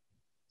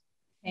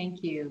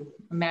 Thank you,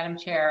 Madam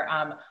Chair.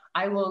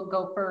 I will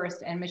go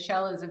first, and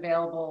Michelle is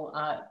available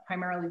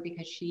primarily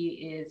because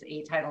she is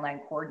a Title IX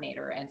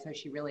coordinator, and so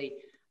she really,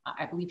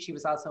 I believe she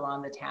was also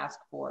on the task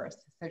force,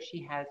 so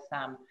she has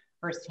some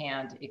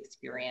firsthand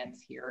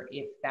experience here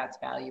if that's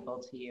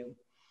valuable to you.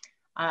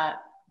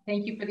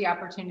 Thank you for the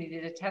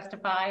opportunity to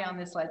testify on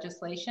this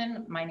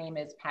legislation. My name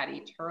is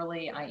Patty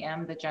Turley. I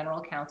am the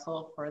General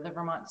Counsel for the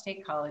Vermont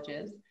State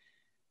Colleges.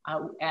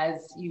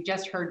 As you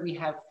just heard, we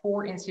have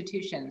 4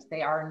 institutions.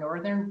 They are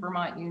Northern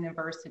Vermont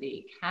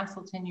University,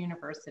 Castleton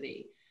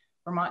University,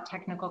 Vermont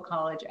Technical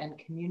College, and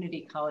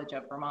Community College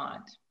of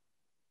Vermont.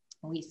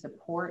 We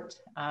support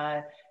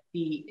I'm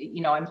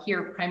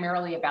here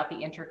primarily about the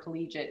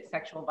Intercollegiate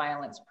Sexual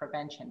Violence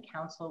Prevention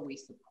Council. We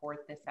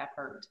support this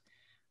effort.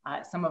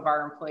 Some of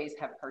our employees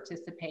have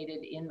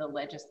participated in the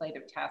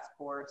legislative task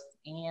force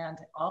and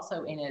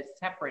also in a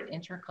separate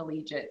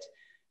intercollegiate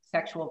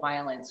sexual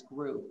violence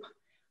group.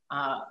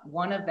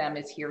 One of them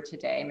is here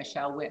today,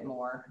 Michelle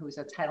Whitmore, who's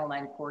a Title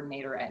IX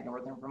coordinator at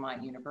Northern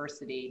Vermont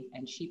University,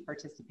 and she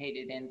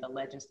participated in the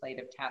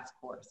legislative task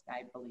force,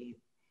 I believe.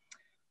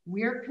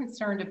 We're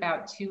concerned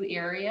about 2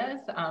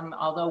 areas,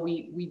 although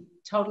we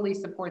totally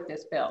support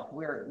this bill.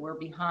 We're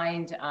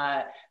behind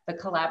the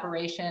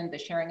collaboration, the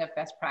sharing of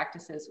best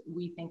practices.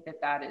 We think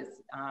that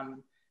is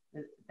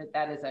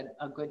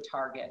a good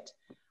target.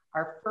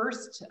 Our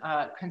first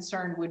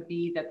concern would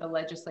be that the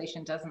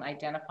legislation doesn't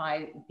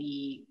identify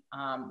the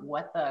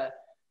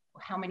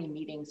how many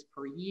meetings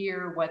per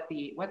year, what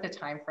the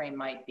time frame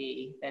might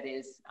be that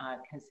is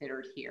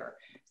considered here.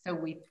 So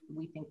we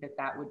think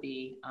that would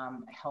be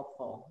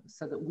helpful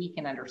so that we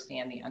can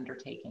understand the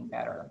undertaking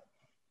better.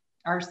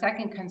 Our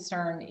second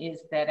concern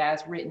is that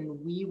as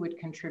written, we would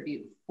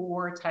contribute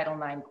 4 Title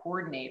IX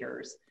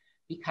coordinators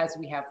because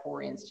we have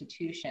 4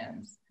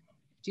 institutions.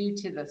 Due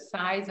to the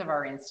size of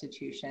our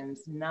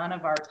institutions, none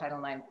of our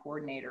Title IX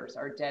coordinators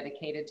are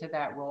dedicated to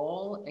that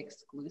role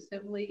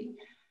exclusively.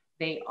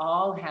 They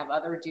all have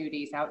other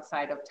duties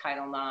outside of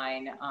Title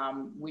IX,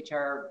 which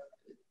are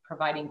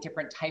providing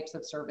different types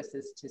of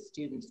services to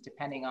students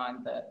depending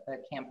on the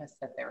campus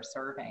that they're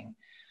serving.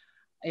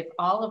 If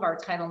all of our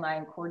Title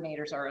IX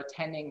coordinators are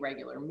attending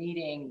regular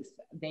meetings,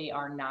 they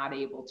are not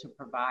able to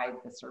provide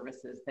the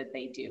services that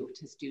they do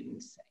to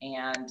students.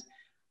 And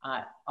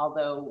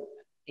although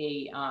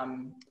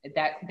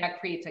that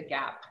creates a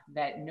gap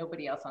that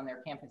nobody else on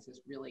their campus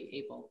is really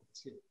able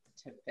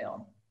to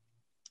fill.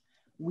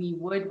 We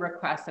would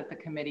request that the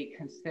committee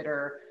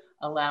consider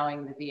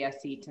allowing the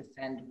VSE to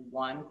send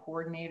 1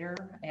 coordinator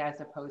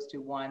as opposed to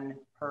 1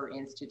 per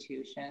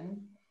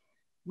institution.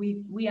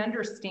 We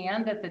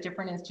understand that the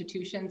different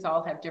institutions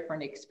all have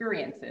different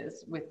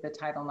experiences with the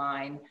Title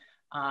IX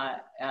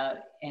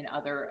and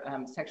other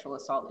sexual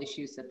assault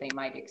issues that they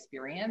might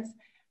experience.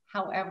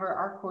 However,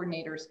 our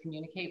coordinators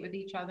communicate with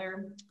each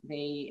other.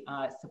 They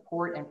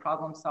support and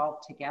problem solve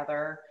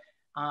together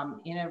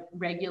in a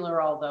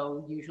regular,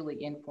 although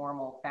usually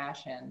informal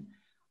fashion.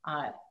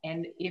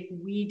 And if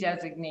we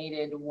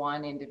designated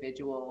 1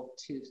 individual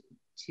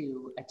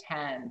to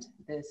attend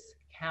this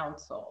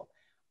council,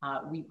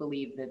 we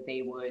believe that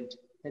they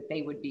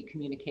would be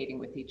communicating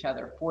with each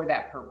other for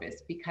that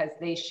purpose because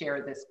they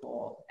share this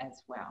goal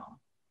as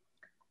well.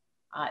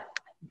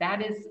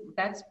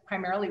 That's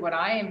primarily what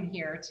I am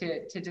here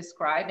to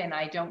describe, and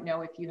I don't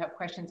know if you have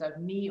questions of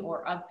me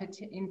or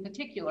in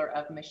particular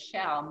of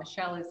Michelle.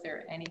 Michelle, is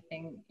there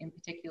anything in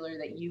particular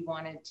that you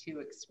wanted to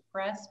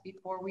express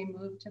before we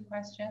move to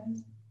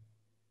questions?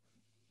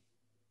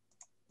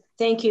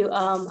 Thank you.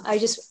 I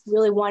just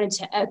really wanted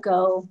to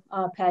echo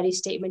Patty's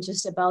statement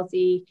just about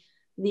the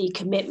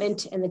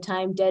commitment and the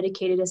time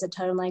dedicated as a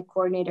Title IX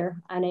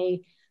coordinator on a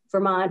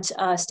Vermont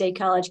State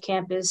College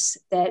campus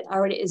that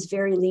already is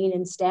very lean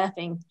in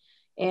staffing.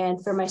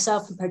 And for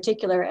myself in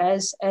particular,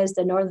 as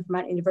the Northern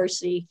Vermont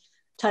University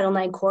Title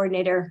IX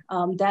coordinator,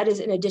 that is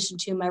in addition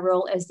to my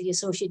role as the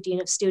Associate Dean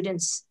of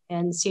Students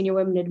and Senior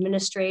Women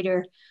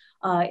Administrator,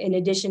 in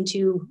addition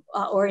to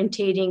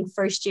orientating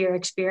first-year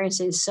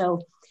experiences.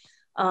 So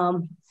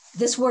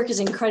this work is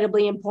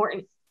incredibly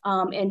important.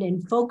 And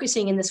in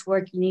focusing in this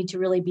work, you need to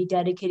really be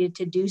dedicated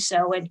to do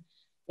so.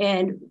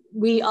 And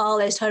we all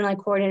as Title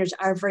IX coordinators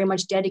are very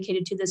much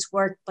dedicated to this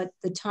work, but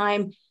the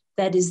time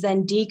that is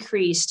then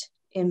decreased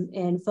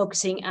in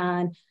focusing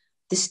on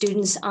the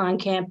students on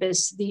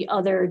campus, the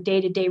other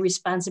day-to-day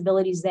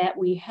responsibilities that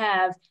we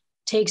have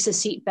takes a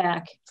seat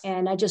back.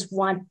 And I just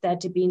want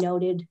that to be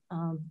noted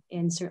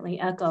and certainly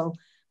echo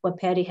what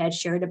Patty had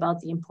shared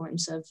about the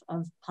importance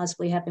of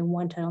possibly having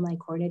one Title IX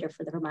coordinator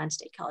for the Vermont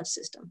State College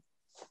system.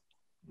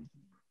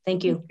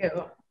 Thank you. Thank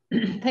you.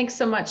 Thanks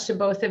so much to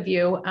both of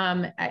you.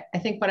 I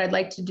think what I'd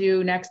like to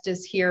do next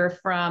is hear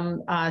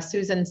from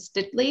Susan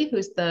Stitley,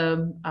 who's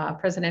the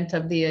president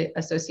of the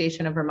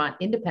Association of Vermont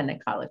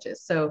Independent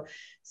Colleges. So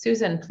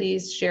Susan,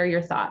 please share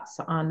your thoughts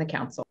on the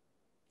council.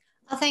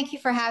 Well, thank you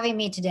for having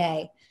me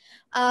today.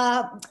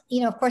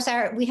 Of course,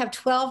 we have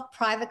 12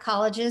 private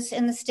colleges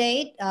in the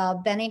state,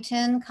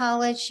 Bennington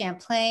College,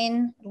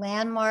 Champlain,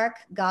 Landmark,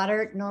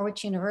 Goddard,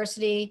 Norwich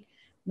University,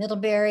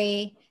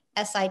 Middlebury,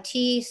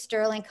 SIT,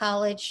 Sterling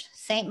College,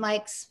 St.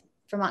 Mike's,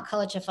 Vermont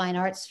College of Fine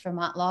Arts,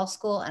 Vermont Law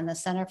School, and the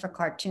Center for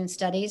Cartoon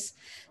Studies.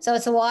 So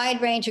it's a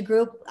wide range of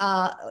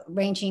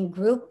ranging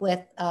group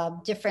with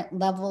different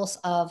levels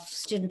of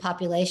student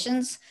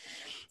populations.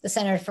 The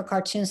Center for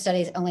Cartoon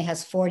Studies only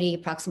has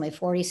approximately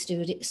 40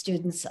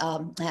 students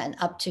and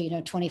up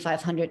to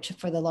 2,500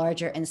 for the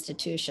larger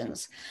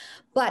institutions.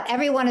 But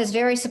everyone is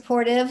very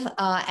supportive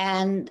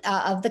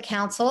of the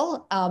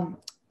council.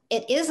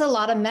 It is a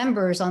lot of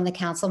members on the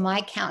council. My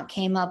count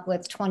came up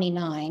with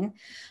 29.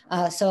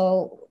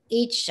 So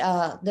each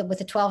with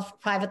the 12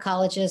 private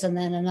colleges and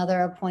then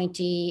another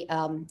appointee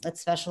that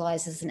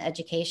specializes in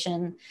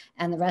education,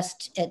 and the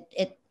rest,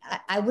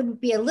 I would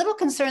be a little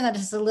concerned that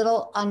it's a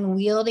little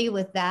unwieldy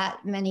with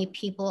that many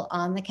people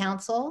on the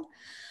council.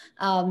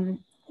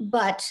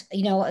 But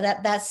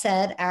that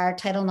said, our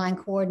Title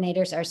IX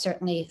coordinators are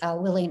certainly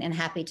willing and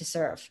happy to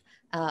serve.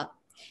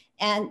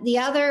 And the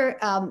other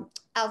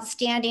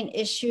outstanding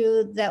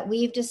issue that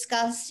we've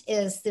discussed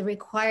is the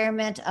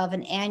requirement of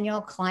an annual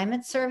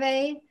climate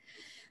survey.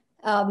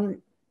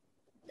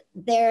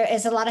 There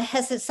is a lot of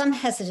some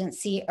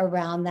hesitancy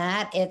around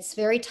that. It's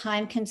very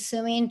time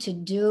consuming to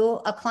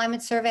do a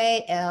climate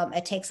survey.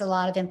 It takes a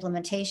lot of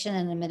implementation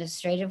and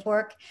administrative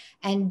work,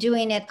 and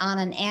doing it on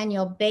an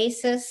annual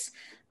basis.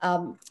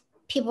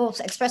 People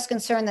express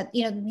concern that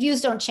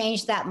views don't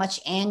change that much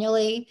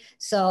annually.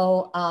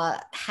 So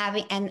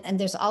and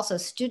there's also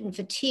student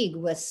fatigue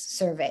with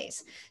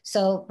surveys.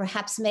 So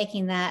perhaps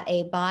making that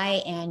a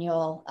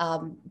biannual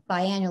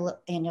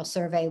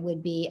survey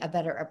would be a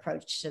better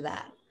approach to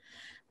that.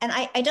 And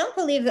I don't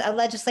believe that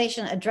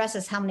legislation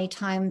addresses how many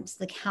times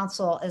the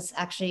council is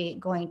actually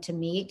going to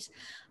meet.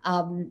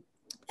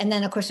 And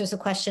then, of course, there's a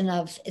question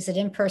of, is it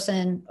in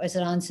person, or is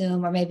it on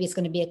Zoom, or maybe it's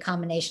going to be a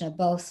combination of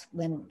both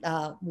when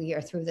we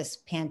are through this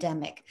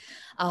pandemic.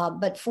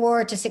 But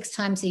 4 to 6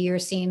 times a year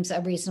seems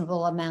a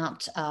reasonable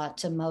amount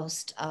to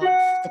most of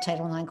the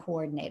Title IX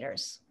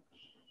coordinators.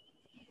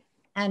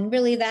 And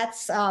really,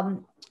 that's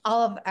all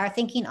of our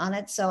thinking on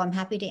it. So I'm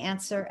happy to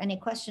answer any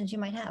questions you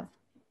might have.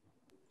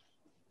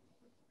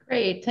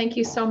 Great, thank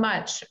you so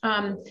much.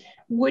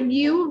 Would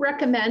you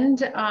recommend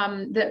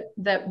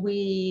that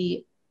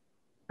we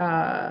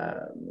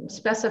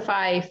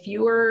specify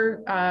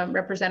fewer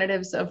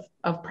representatives of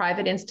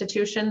private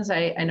institutions?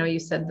 I know you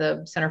said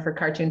the Center for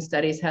Cartoon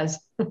Studies has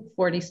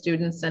 40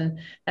 students, and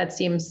that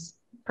seems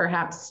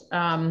perhaps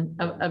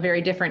a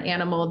very different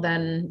animal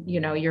than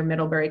your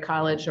Middlebury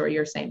College or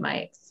your St.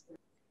 Mike's.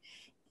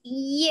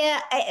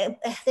 Yeah,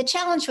 the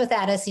challenge with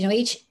that is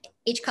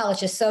each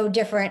college is so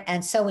different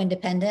and so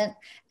independent.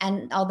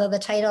 And although the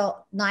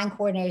Title IX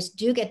coordinators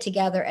do get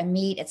together and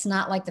meet, it's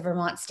not like the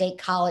Vermont State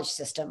College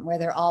system where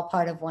they're all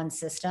part of one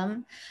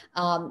system.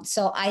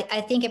 So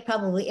I think it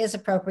probably is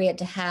appropriate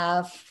to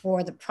have,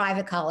 for the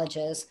private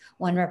colleges,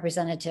 one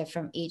representative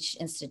from each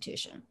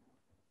institution.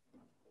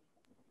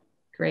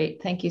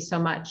 Great, thank you so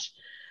much.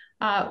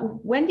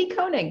 Wendy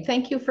Koenig,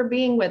 thank you for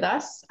being with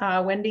us.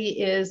 Wendy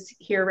is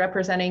here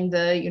representing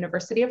the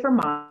University of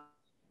Vermont.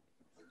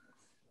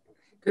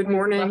 Good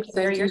morning.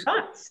 Thank you.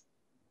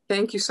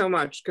 Thank you so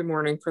much. Good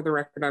morning. For the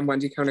record, I'm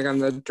Wendy Koenig. I'm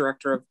the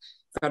Director of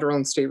Federal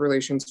and State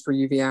Relations for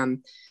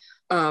UVM.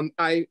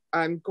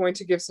 I'm going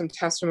to give some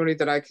testimony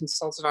that I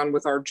consulted on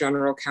with our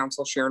General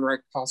Counsel, Sharon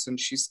Reich-Paulson.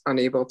 She's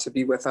unable to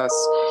be with us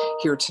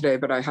here today,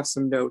 but I have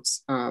some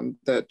notes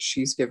that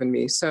she's given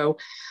me. So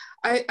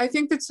I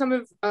think that some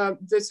of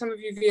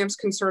UVM's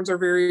concerns are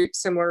very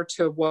similar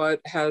to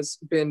what has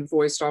been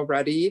voiced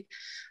already.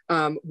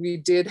 We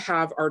did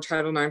have our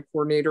Title IX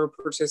coordinator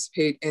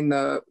participate in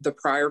the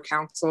prior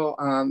council,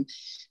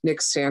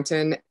 Nick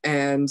Stanton,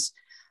 and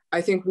I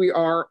think we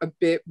are a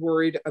bit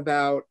worried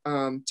about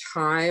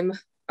time,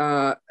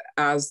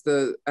 as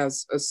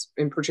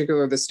in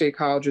particular the state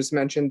colleges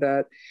mentioned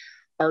that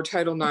our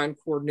Title IX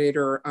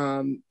coordinator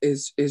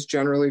is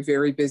generally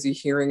very busy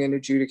hearing and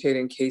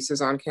adjudicating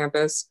cases on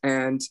campus,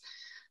 and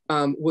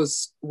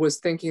was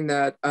thinking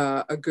that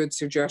a good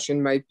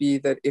suggestion might be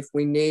that if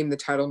we name the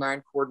Title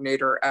IX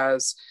coordinator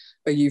as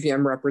a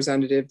UVM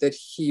representative, that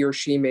he or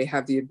she may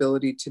have the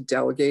ability to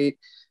delegate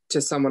to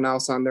someone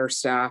else on their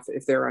staff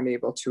if they're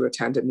unable to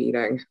attend a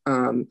meeting.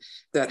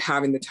 That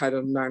having the Title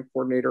IX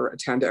coordinator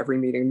attend every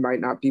meeting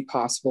might not be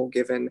possible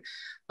given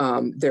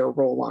their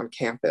role on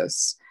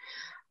campus.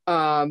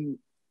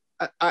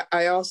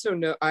 I also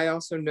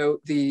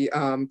note the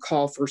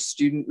call for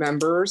student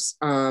members,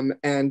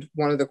 and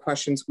one of the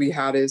questions we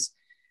had is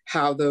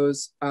how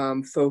those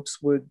folks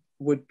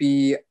would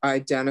be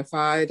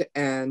identified,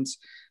 and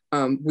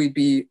we'd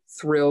be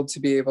thrilled to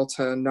be able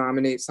to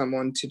nominate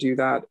someone to do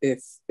that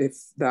if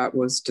that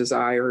was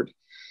desired.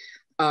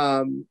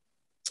 I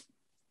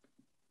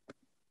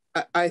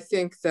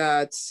think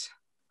that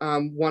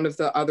one of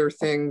the other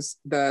things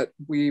that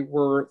we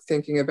were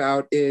thinking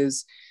about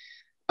is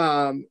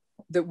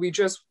that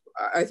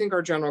I think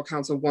our general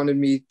counsel wanted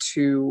me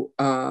to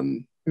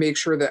make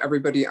sure that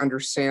everybody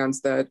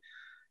understands that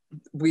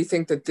we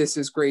think that this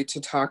is great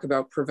to talk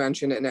about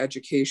prevention and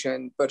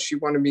education, but she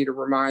wanted me to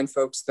remind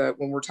folks that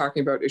when we're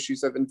talking about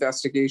issues of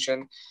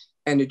investigation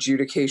and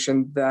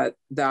adjudication, that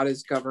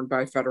is governed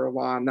by federal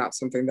law, and that's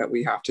something that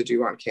we have to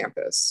do on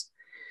campus.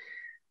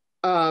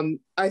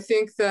 I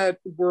think that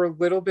we're a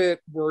little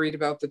bit worried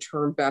about the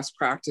term best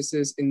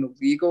practices in the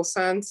legal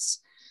sense,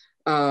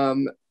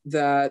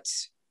 that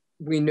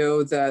we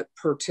know that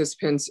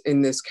participants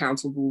in this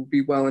council will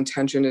be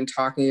well-intentioned in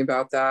talking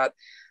about that,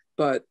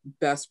 but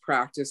best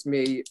practice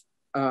may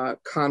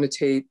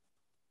connotate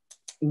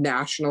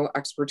national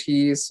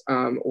expertise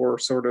or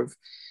sort of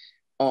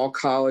all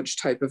college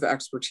type of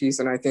expertise.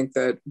 And I think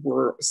that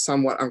we're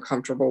somewhat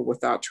uncomfortable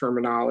with that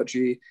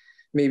terminology.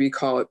 Maybe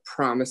call it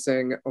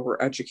promising or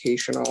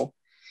educational.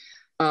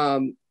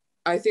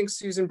 I think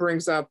Susan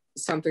brings up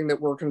something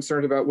that we're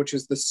concerned about, which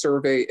is the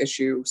survey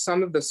issue.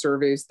 Some of the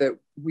surveys that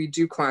we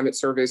do, climate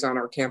surveys on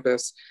our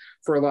campus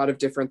for a lot of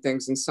different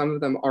things, and some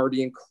of them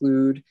already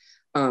include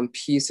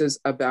pieces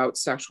about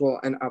sexual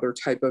and other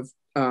type of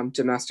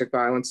domestic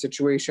violence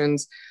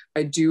situations.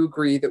 I do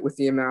agree that with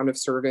the amount of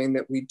surveying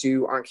that we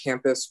do on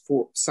campus,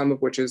 for some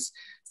of which is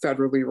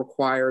federally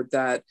required,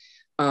 that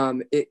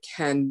it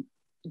can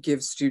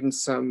give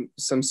students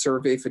some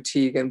survey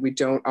fatigue, and we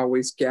don't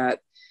always get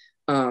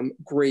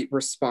great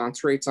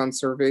response rates on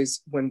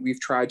surveys when we've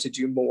tried to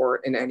do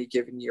more in any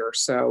given year.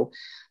 So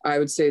I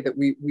would say that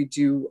we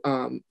do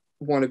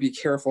want to be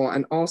careful.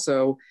 And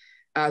also,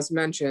 as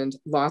mentioned,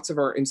 lots of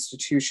our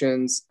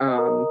institutions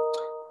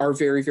are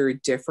very, very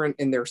different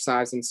in their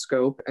size and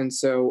scope. And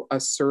so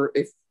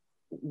if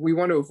we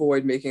want to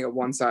avoid making a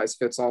one size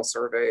fits all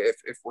survey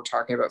if we're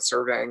talking about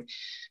surveying,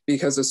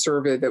 because a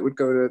survey that would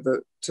go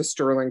to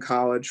Sterling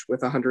College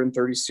with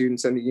 130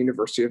 students and the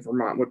University of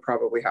Vermont would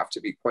probably have to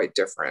be quite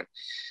different.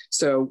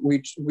 So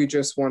we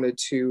just wanted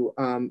to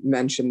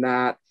mention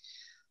that.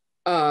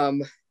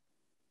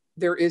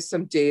 There is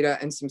some data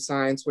and some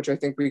science, which I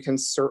think we can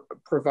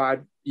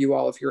provide you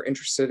all if you're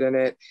interested in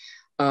it,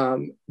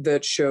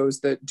 that shows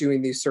that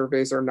doing these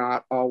surveys are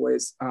not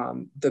always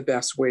the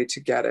best way to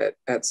get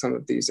at some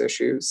of these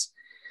issues.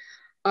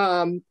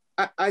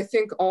 I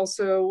think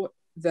also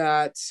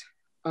that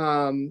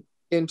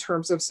in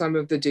terms of some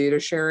of the data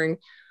sharing,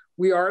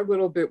 we are a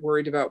little bit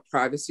worried about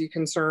privacy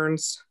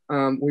concerns.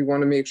 We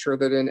want to make sure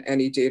that in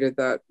any data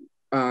that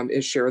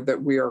is shared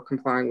that we are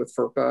complying with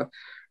FERPA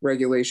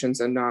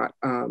regulations and not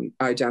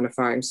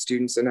identifying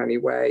students in any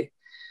way.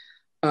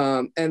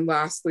 And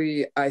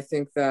lastly, I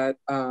think that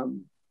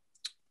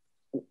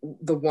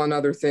the one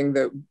other thing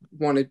that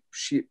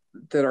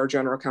our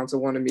general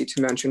counsel wanted me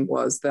to mention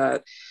was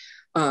that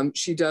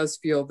she does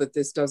feel that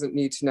this doesn't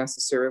need to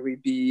necessarily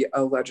be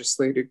a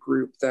legislated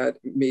group, that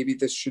maybe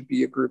this should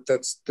be a group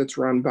that's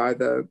run by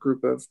the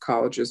group of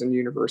colleges and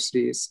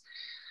universities.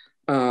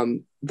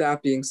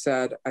 That being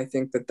said, I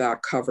think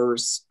that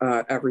covers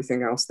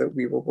everything else that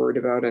we were worried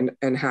about,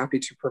 and happy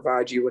to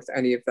provide you with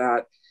any of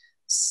that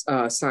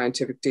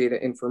scientific data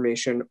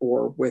information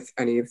or with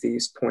any of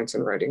these points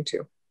in writing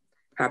too.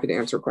 Happy to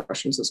answer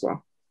questions as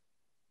well.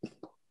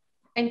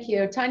 Thank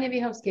you. Tanya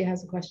Vihovsky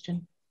has a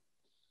question.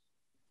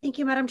 Thank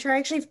you, Madam Chair. I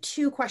actually have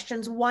two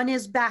questions. One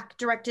is back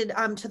directed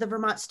to the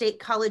Vermont State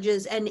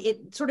Colleges, and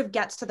it sort of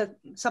gets to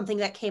something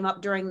that came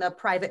up during the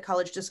private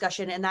college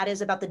discussion, and that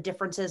is about the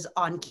differences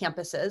on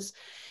campuses.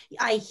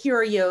 I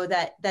hear you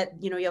that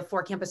you have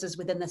 4 campuses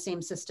within the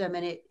same system,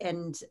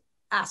 and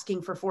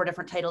asking for 4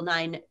 different Title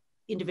IX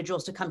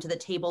individuals to come to the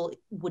table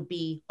would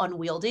be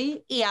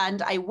unwieldy.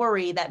 And I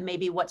worry that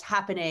maybe what's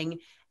happening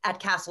at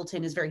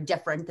Castleton is very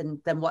different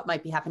than what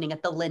might be happening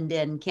at the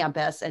Linden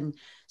campus. And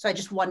so I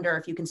just wonder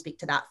if you can speak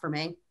to that for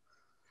me.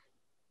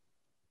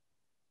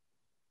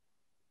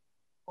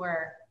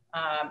 Sure.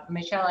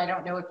 Michelle, I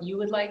don't know if you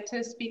would like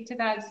to speak to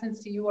that,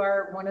 since you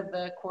are one of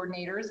the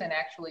coordinators and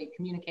actually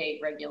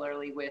communicate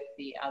regularly with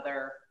the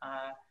other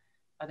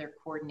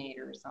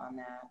coordinators on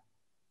that.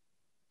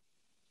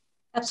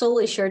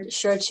 Absolutely,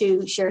 sure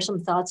to share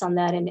some thoughts on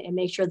that and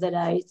make sure that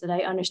I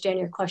understand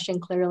your question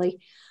clearly.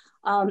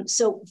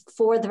 So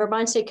for the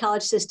Vermont State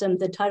College system,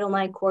 the Title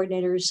IX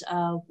coordinators,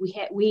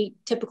 we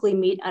typically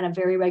meet on a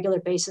very regular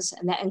basis,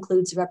 and that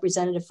includes a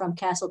representative from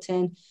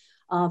Castleton,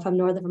 from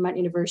Northern Vermont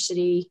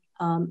University,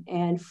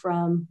 and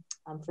from,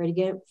 I'm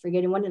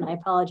forgetting one, and I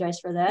apologize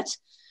for that,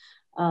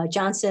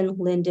 Johnson,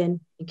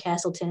 Linden, and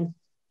Castleton,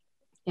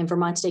 and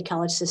Vermont State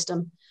College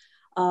system.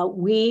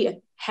 We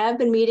have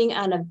been meeting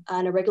on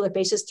a regular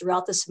basis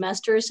throughout the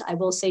semesters. I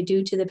will say,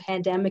 due to the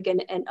pandemic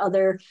and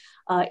other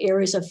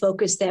areas of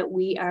focus, that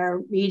we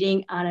are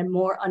meeting on a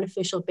more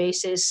unofficial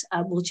basis.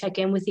 We'll check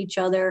in with each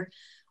other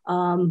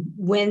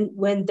when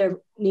the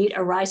need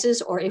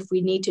arises, or if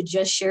we need to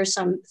just share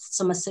some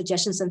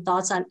suggestions and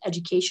thoughts on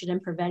education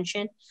and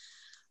prevention.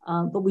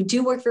 But we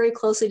do work very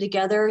closely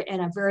together,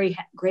 and I'm very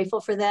grateful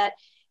for that.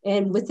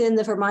 And within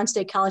the Vermont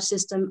State College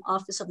System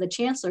Office of the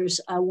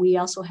Chancellors, we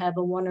also have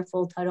a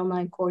wonderful Title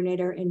IX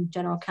coordinator and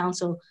general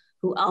counsel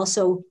who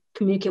also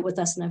communicate with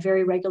us on a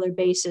very regular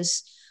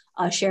basis,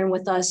 sharing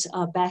with us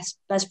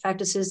best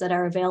practices that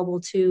are available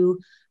to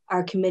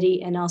our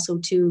committee, and also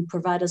to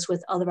provide us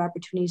with other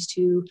opportunities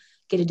to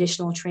get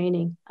additional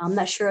training. I'm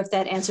not sure if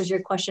that answers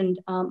your question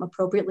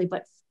appropriately,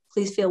 but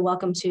please feel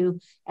welcome to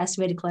ask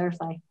me to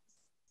clarify.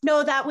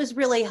 No, that was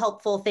really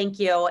helpful. Thank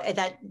you.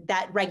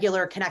 That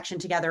regular connection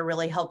together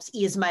really helps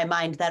ease my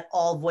mind that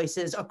all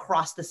voices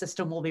across the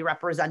system will be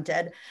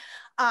represented.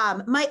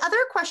 My other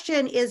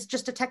question is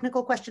just a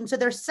technical question. So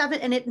there's 7,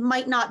 and it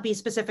might not be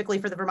specifically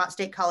for the Vermont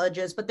State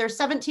Colleges, but there's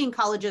 17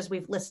 colleges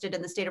we've listed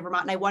in the state of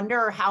Vermont. And I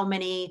wonder how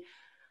many,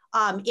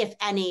 if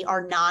any,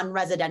 are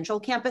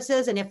non-residential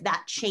campuses, and if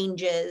that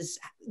changes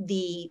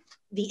the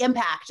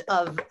impact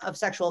of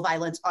sexual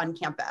violence on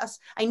campus.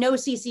 I know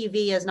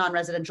CCV is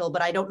non-residential,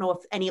 but I don't know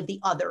if any of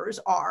the others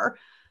are.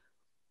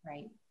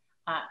 Right.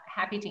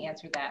 Happy to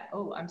answer that.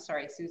 Oh, I'm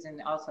sorry,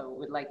 Susan also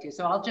would like to.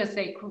 So I'll just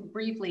say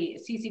briefly,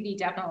 CCV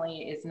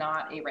definitely is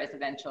not a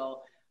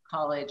residential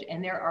college,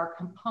 and there are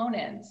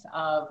components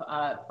of,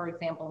 for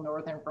example,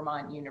 Northern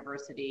Vermont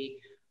University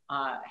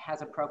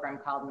has a program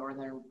called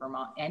Northern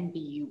Vermont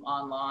NVU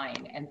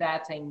Online, and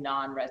that's a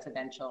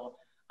non-residential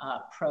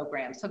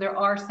program. So there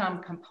are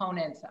some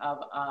components of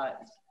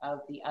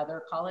the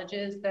other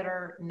colleges that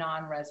are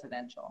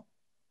non-residential.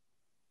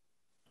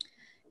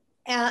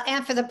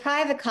 And for the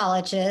private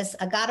colleges,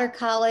 Goddard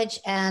College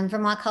and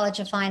Vermont College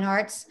of Fine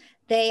Arts,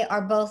 they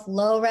are both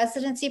low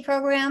residency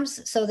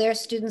programs. So their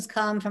students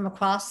come from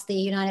across the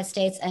United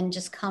States and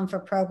just come for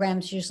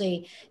programs,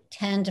 usually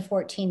 10 to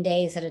 14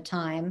 days at a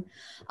time.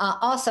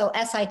 Also,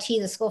 SIT,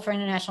 the School for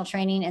International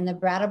Training in the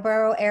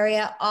Brattleboro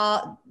area,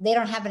 they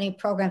don't have any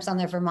programs on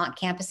their Vermont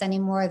campus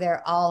anymore.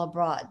 They're all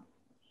abroad.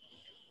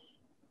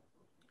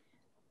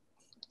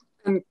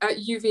 And at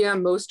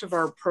UVM, most of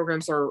our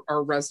programs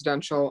are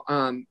residential.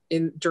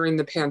 During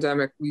the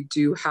pandemic, we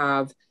do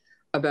have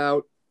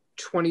about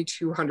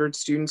 2,200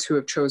 students who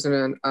have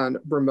chosen a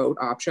remote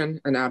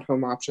option, an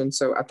at-home option.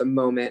 So at the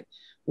moment,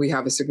 we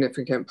have a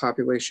significant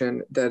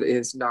population that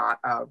is not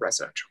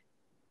residential.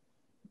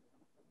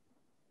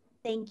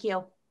 Thank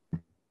you.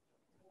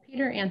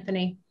 Peter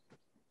Anthony.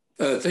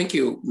 Thank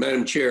you,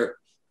 Madam Chair.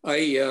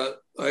 I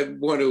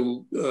want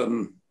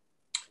to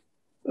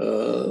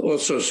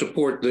also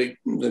support the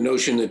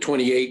notion that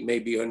 28 may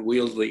be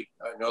unwieldy.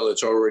 I know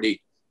that's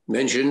already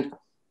mentioned.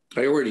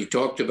 I already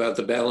talked about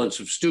the balance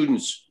of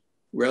students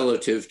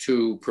relative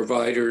to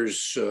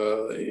providers,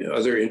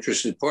 other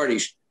interested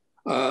parties.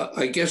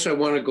 I guess I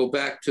want to go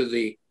back to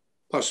the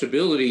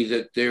possibility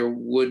that there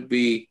would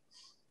be,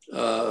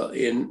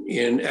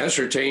 in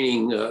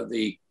ascertaining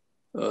the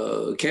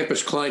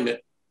campus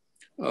climate,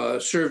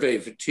 survey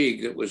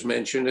fatigue that was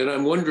mentioned. And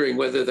I'm wondering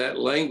whether that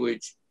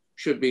language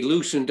should be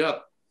loosened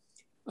up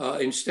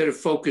instead of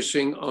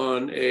focusing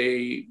on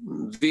a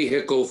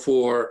vehicle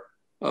for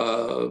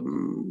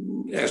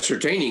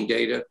ascertaining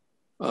data,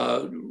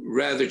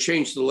 rather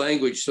change the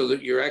language so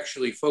that you're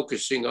actually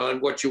focusing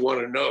on what you want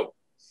to know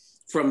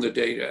from the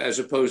data, as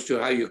opposed to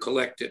how you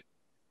collect it,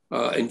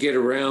 and get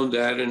around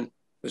that and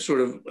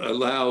sort of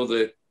allow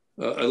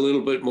a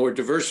little bit more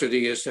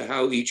diversity as to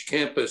how each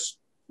campus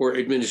or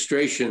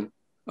administration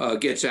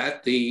gets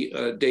at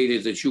the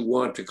data that you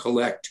want to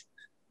collect.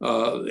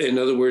 In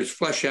other words,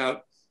 flesh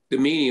out the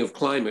meaning of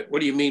climate.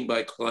 What do you mean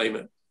by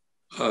climate?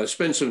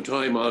 Spend some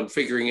time on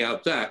figuring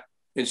out that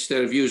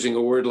instead of using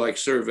a word like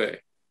survey.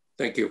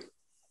 Thank you.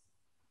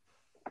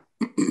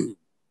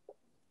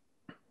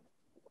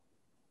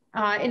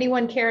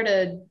 Anyone care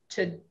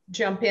to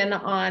jump in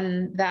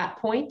on that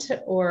point,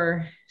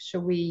 or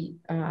should we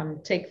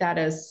take that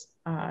as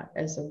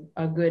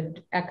a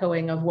good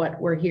echoing of what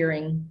we're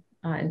hearing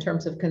in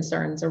terms of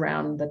concerns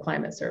around the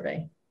climate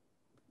survey?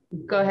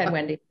 Go ahead,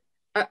 Wendy.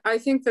 I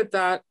think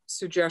that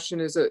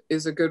suggestion is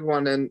a good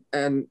one,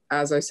 and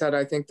as I said,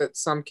 I think that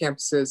some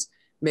campuses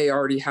may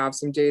already have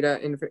some data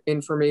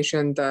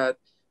information that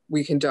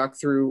we conduct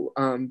through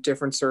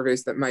different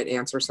surveys that might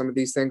answer some of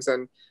these things.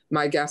 And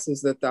my guess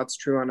is that that's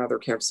true on other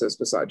campuses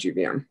besides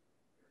UVM.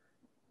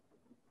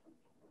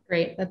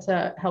 Great, that's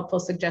a helpful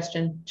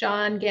suggestion.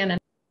 John Gannon.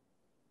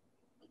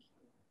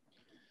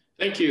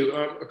 Thank you.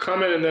 A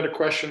comment and then a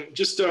question.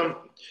 Just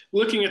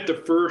looking at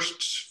the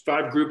first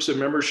 5 groups of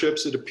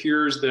memberships, it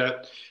appears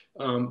that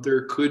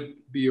there could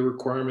be a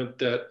requirement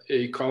that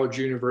a college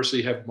or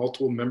university have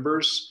multiple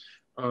members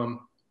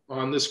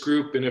on this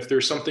group. And if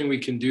there's something we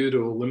can do to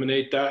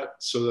eliminate that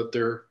so that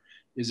there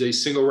is a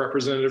single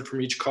representative from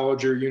each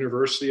college or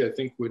university, I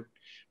think would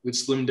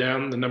slim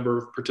down the number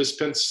of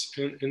participants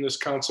in this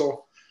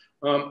council.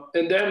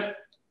 And then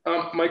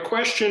my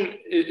question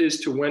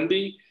is to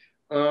Wendy.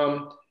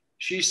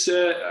 She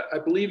said, I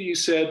believe you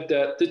said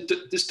that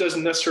this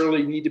doesn't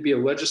necessarily need to be a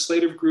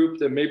legislative group,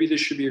 that maybe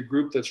this should be a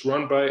group that's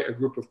run by a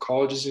group of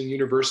colleges and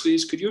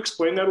universities. Could you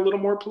explain that a little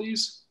more,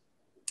 please?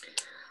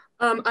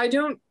 I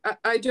don't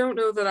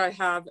know that I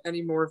have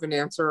any more of an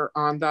answer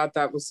on that.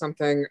 That was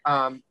something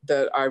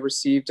that I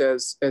received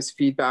as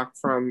feedback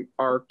from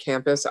our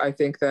campus. I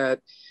think that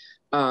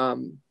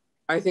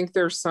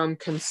there's some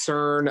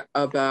concern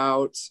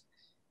about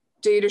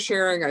data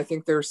sharing. I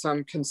think there's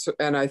some concern,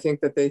 and I think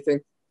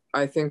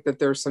that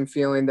there's some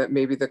feeling that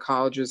maybe the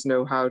colleges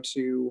know how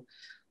to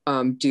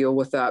deal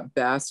with that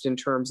best in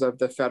terms of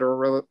the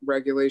federal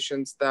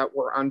regulations that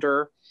we're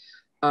under.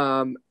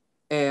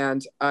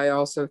 And I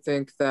also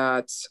think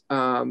that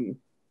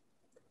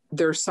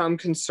there's some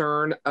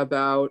concern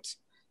about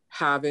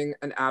having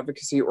an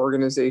advocacy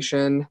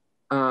organization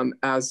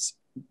as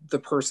the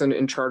person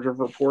in charge of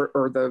report,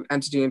 or the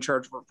entity in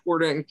charge of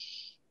reporting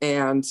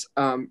and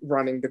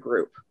running the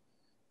group.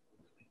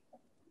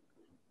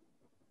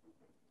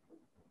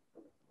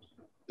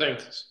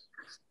 Thanks.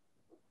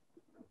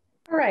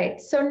 All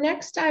right, so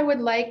next I would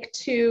like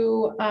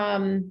to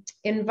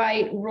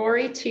invite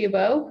Rory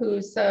Thibault,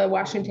 who's the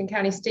Washington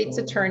County State's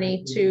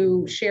Attorney,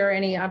 to share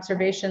any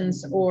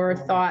observations or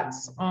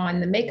thoughts on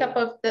the makeup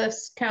of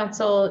this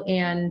council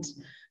and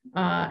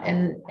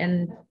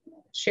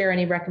share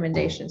any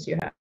recommendations you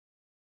have.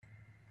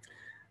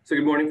 So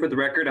good morning. For the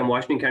record, I'm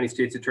Washington County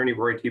State's Attorney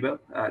Rory Thibault.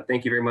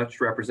 Thank you very much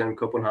to Representative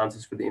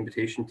Copeland-Hanses for the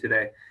invitation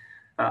today.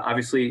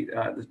 Obviously,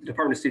 the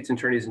Department of State's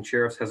Attorneys and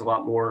Sheriffs has a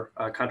lot more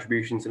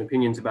contributions and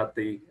opinions about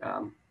the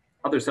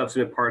other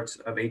substantive parts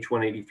of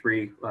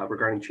H.183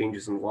 regarding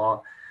changes in the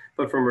law.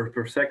 But from a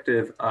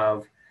perspective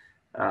of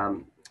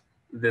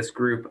this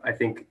group, I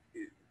think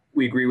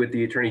we agree with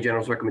the Attorney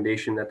General's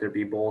recommendation that there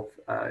be both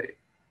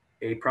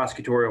a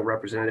prosecutorial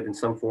representative in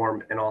some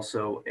form and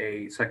also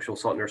a sexual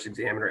assault nurse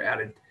examiner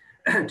added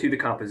to the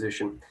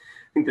composition.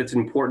 I think that's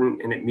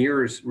important, and it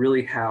mirrors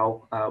really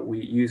how we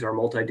use our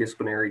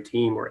multidisciplinary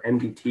team, or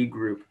MDT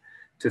group,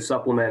 to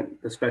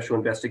supplement the Special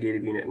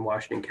Investigative Unit in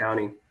Washington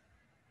County.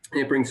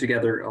 And it brings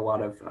together a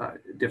lot of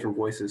different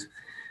voices.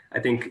 I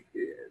think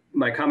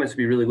my comments will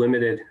be really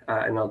limited,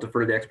 and I'll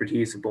defer to the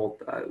expertise of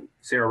both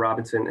Sarah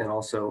Robinson and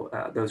also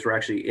those who are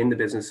actually in the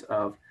business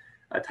of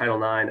Title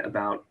IX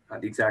about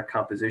the exact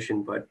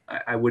composition, but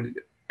I would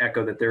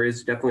echo that there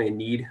is definitely a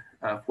need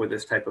for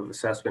this type of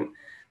assessment.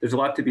 There's a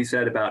lot to be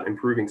said about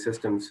improving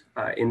systems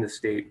in the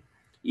state.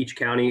 Each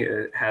county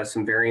has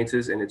some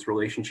variances in its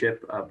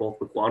relationship,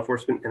 both with law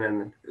enforcement and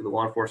then the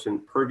law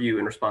enforcement purview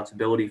and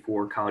responsibility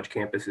for college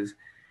campuses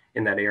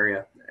in that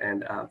area.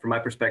 And from my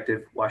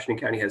perspective, Washington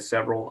County has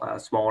several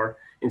smaller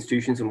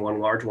institutions and one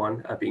large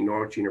one, being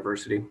Norwich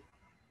University.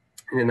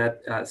 And in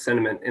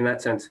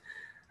that sense,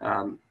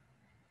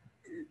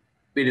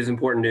 it is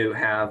important to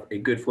have a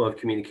good flow of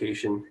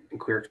communication and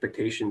clear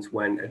expectations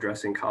when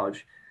addressing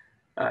college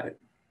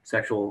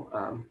sexual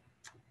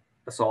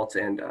assaults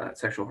and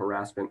sexual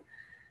harassment.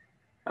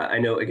 I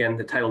know, again,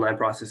 the Title IX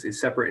process is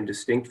separate and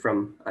distinct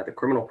from the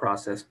criminal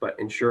process, but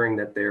ensuring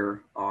that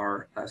there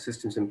are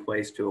systems in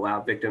place to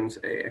allow victims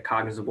a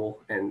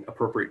cognizable and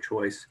appropriate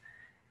choice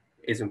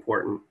is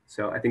important.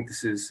 So I think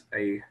this is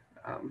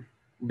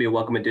will be a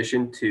welcome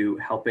addition to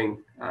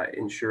helping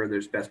ensure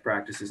there's best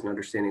practices and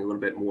understanding a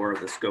little bit more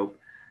of the scope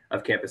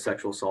of campus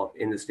sexual assault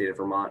in the state of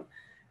Vermont.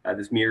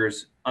 This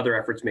mirrors other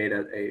efforts made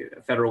at a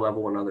federal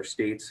level in other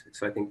states.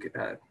 So I think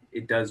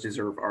it does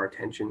deserve our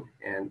attention,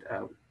 and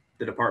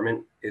the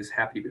department is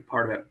happy to be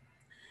part of it.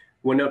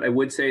 One note I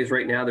would say is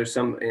right now there's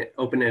some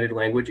open-ended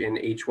language in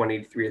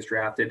H.183 as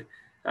drafted.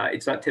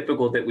 It's not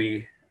typical that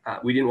we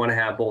didn't want to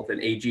have both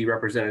an AG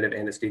representative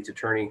and a state's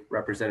attorney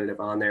representative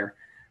on there.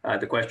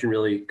 The question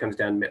really comes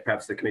down to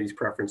perhaps the committee's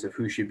preference of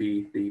who should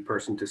be the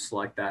person to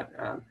select that.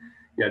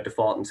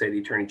 Default and say the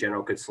Attorney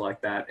General could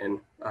select that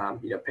and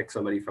pick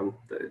somebody from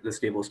the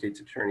stable of state's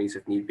attorneys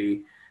if need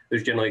be.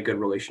 There's generally a good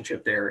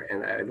relationship there,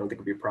 and I don't think it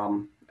would be a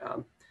problem.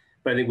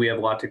 But I think we have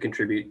a lot to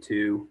contribute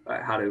to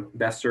how to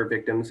best serve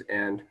victims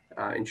and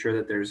ensure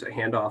that there's a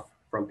handoff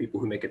from people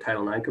who make a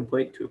Title IX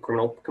complaint to a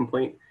criminal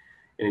complaint,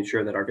 and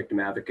ensure that our victim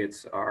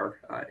advocates are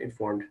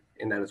informed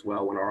in that as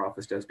well when our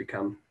office does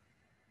become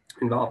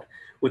involved.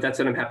 With that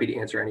said, I'm happy to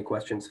answer any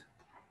questions.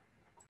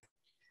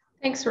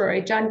 Thanks,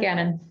 Rory. John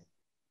Gannon.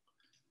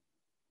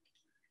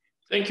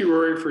 Thank you,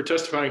 Rory, for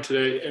testifying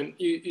today. And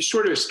you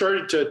sort of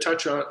started to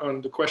touch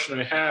on the question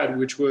I had,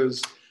 which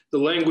was the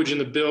language in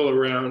the bill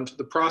around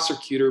the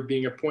prosecutor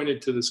being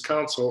appointed to this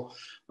council.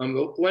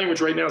 The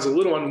language right now is a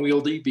little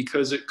unwieldy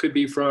because it could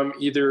be from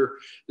either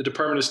the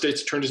Department of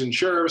State's Attorneys and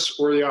Sheriffs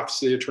or the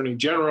Office of the Attorney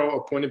General,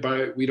 appointed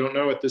by, we don't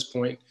know at this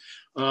point.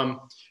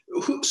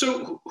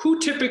 So who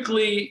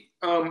typically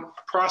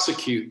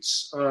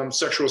prosecutes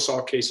sexual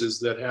assault cases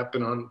that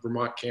happen on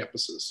Vermont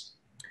campuses?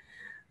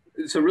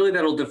 So really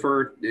that'll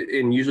defer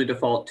and usually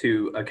default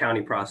to a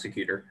county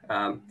prosecutor.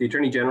 The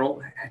Attorney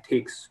General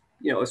takes,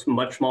 a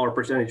much smaller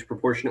percentage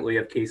proportionately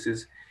of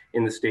cases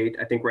in the state.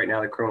 I think right now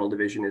the criminal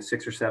division is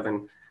 6 or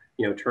 7,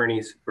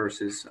 attorneys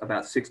versus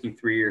about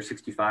 63 or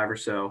 65 or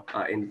so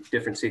in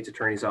different states'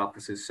 attorneys'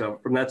 offices. So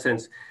from that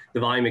sense, the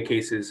volume of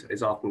cases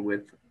is often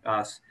with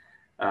us.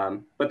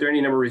 But there are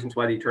any number of reasons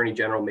why the Attorney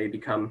General may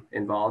become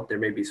involved. There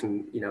may be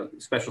some,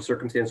 special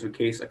circumstances of a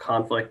case, a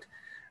conflict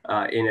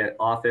in an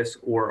office,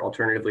 or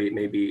alternatively, it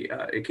may be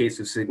a case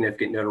of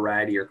significant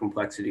notoriety or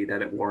complexity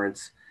that it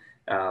warrants,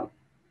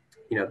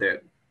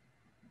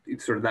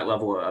 sort of that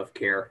level of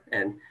care.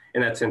 And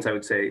in that sense, I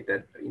would say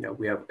that,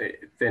 we have a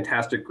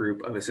fantastic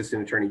group of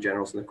assistant attorney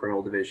generals in the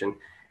criminal division,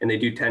 and they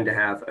do tend to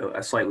have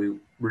a slightly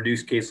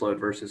reduced caseload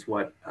versus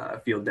what a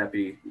field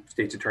deputy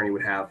state's attorney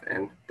would have.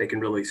 And they can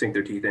really sink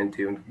their teeth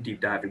into and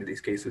deep dive into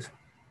these cases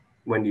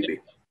when need be.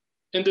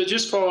 And to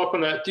just follow up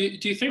on that, do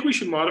you think we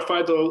should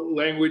modify the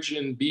language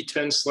in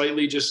B10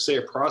 slightly, just say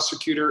a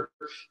prosecutor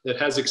that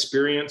has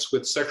experience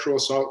with sexual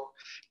assault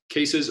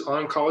cases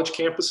on college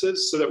campuses,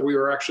 so that we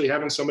are actually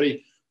having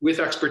somebody with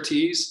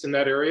expertise in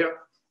that area?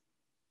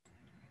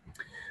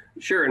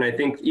 Sure, and I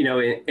think,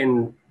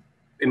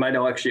 it might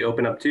all actually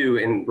open up too,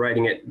 in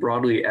writing it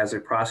broadly as a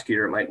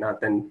prosecutor, it might not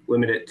then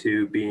limit it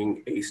to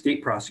being a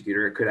state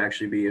prosecutor. It could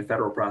actually be a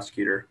federal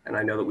prosecutor. And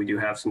I know that we do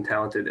have some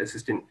talented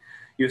assistant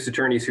U.S.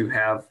 attorneys who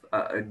have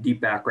a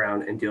deep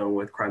background in dealing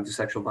with crimes of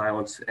sexual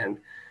violence and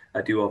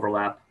do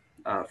overlap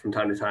from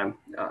time to time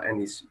in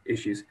these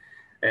issues.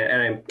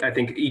 And I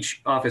think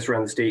each office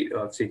around the state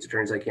of state's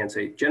attorneys, I can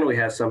say, generally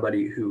has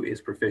somebody who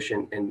is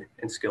proficient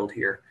and skilled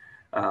here.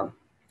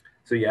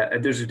 So yeah,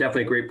 there's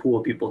definitely a great pool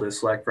of people to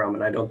select from,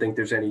 and I don't think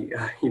there's any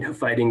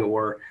fighting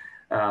or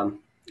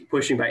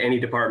pushing by any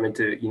department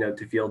to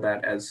to field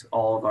that, as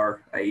all of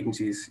our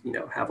agencies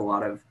have a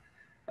lot of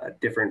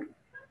different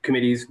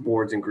committees,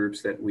 boards, and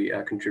groups that we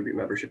contribute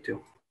membership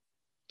to.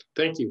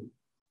 Thank you.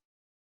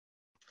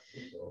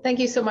 Thank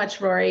you so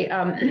much, Rory.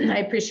 I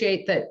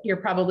appreciate that you're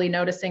probably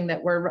noticing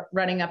that we're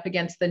running up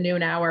against the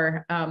noon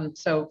hour.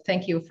 So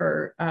thank you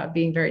for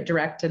being very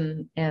direct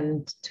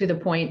and to the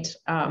point.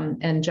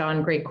 And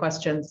John, great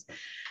questions.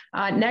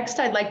 Next,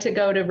 I'd like to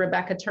go to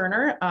Rebecca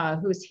Turner,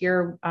 who's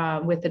here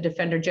with the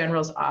Defender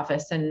General's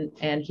office,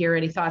 and hear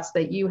any thoughts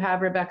that you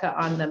have, Rebecca,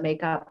 on the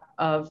makeup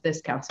of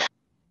this council.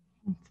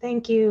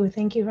 Thank you.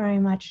 Thank you very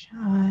much.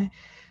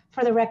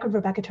 For the record,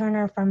 Rebecca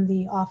Turner from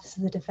the Office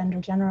of the Defender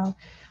General.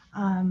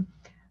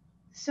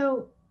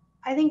 So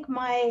I think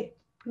my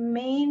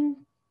main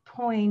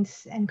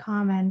points and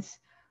comments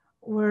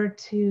were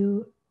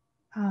to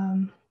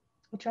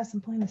address,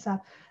 I'm pulling this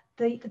up,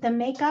 the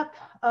makeup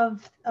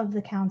of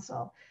the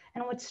council.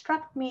 And what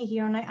struck me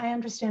here, and I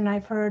understand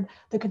I've heard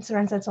the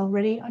concerns that's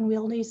already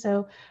unwieldy,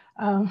 so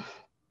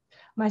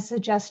my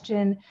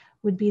suggestion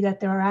would be that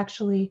there are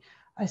actually,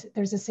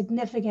 there's a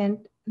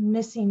significant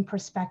missing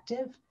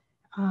perspective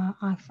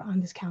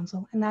on this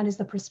council, and that is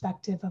the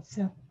perspective of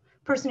the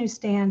person who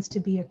stands to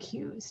be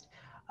accused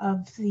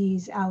of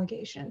these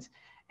allegations.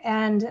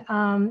 And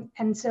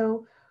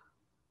so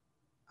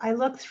I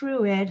looked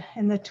through it,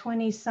 in the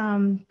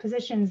 20-some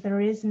positions, there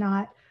is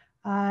not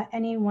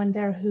anyone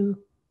there who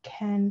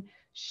can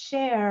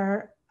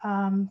share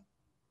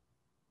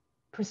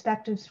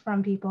perspectives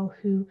from people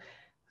who,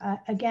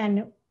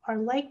 again, are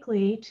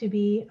likely to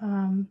be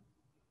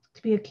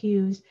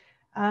accused.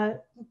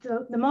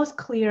 The most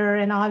clear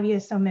and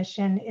obvious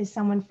omission is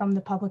someone from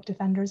the Public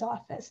Defender's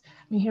Office. I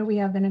mean, here we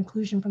have an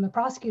inclusion from the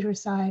prosecutor's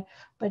side,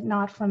 but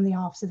not from the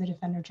Office of the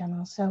Defender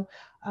General. So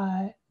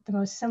the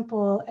most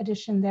simple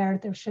addition there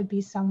should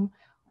be some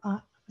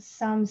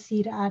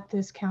seat at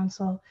this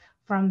council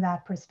from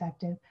that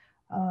perspective,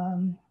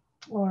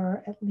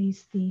 or at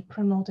least the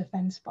criminal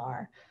defense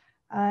bar.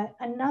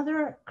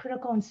 Another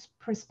critical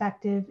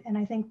perspective, and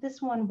I think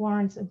this one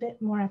warrants a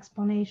bit more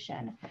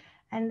explanation,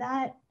 and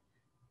that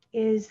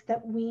is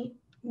that we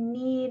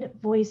need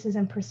voices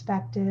and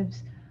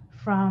perspectives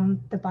from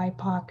the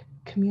BIPOC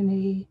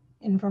community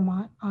in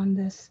Vermont on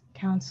this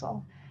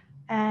council.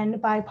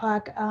 And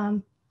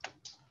BIPOC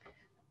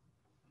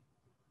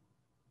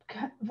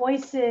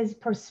voices,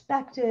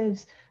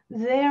 perspectives,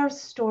 their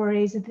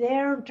stories,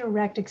 their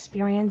direct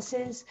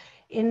experiences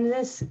in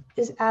this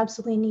is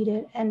absolutely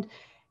needed. And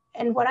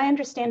what I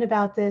understand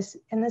about this,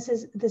 and this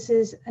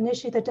is an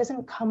issue that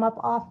doesn't come up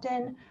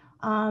often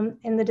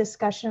in the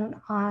discussion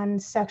on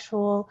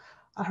sexual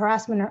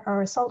harassment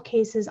or assault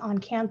cases on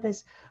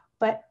campus,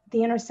 but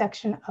the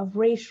intersection of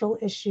racial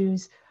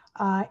issues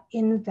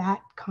in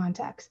that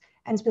context.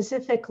 And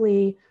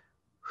specifically,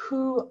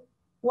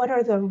 what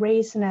are the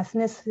race and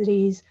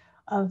ethnicities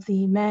of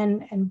the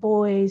men and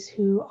boys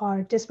who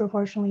are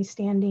disproportionately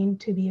standing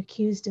to be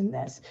accused in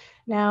this?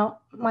 Now,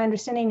 my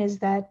understanding is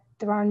that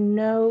there are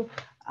no,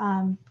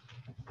 at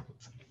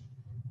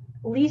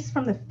least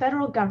from the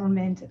federal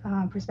government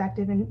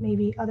perspective, and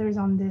maybe others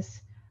on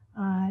this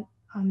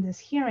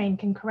hearing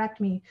can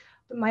correct me,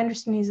 but my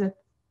understanding is that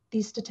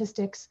these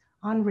statistics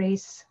on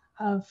race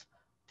of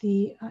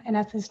the and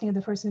ethnicity of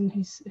the person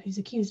who's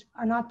accused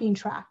are not being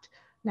tracked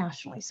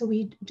nationally. So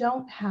we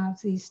don't have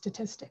these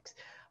statistics,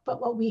 but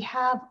what we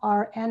have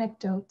are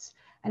anecdotes.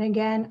 And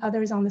again,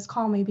 others on this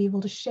call may be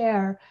able to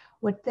share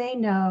what they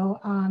know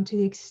to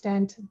the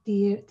extent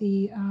the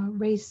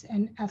race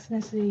and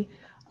ethnicity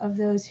of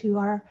those who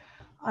are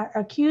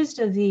accused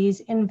of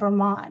these in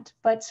Vermont,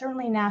 but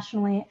certainly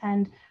nationally.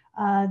 And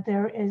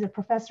there is a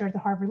professor at the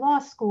Harvard Law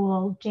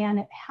School,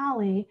 Janet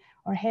Haley,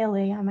 or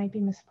Haley, I might be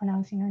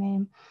mispronouncing her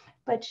name,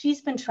 but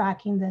she's been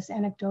tracking this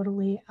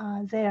anecdotally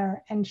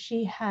there, and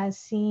she has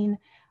seen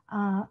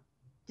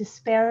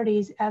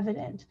disparities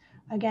evident.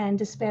 Again,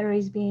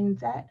 disparities being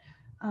that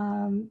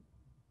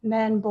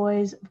men,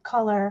 boys of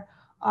color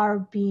are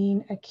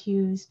being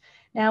accused.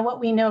 Now, what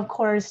we know, of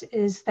course,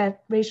 is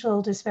that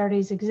racial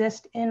disparities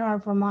exist in our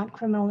Vermont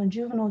criminal and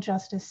juvenile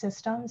justice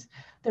systems.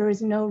 There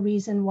is no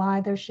reason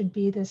why there should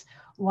be this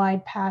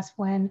wide pass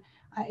when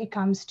it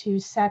comes to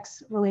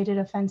sex-related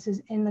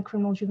offenses in the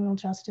criminal juvenile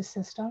justice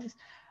systems.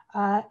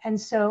 And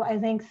so I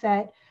think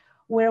that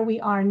where we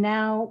are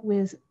now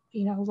with,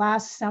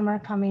 last summer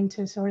coming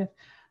to sort of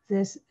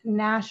this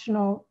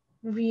national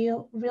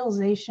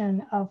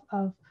realization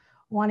of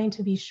wanting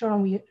to be sure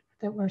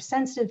that we're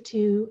sensitive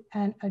to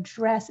and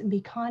address and be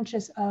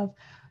conscious of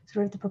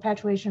sort of the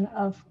perpetuation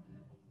of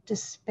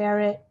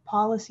disparate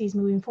policies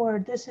moving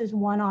forward, this is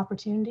one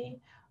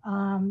opportunity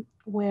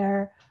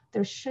where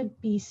there should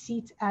be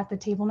seats at the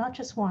table, not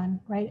just one,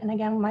 right? And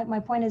again, my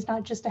point is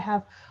not just to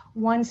have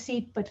one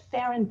seat, but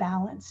fair and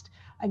balanced,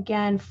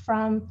 again,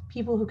 from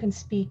people who can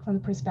speak from the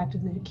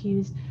perspective of the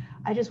accused.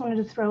 I just wanted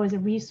to throw as a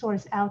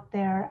resource out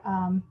there,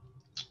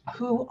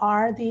 who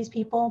are these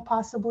people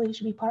possibly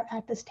should be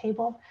at this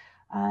table?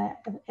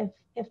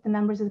 If the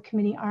members of the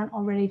committee aren't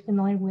already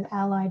familiar with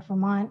Allied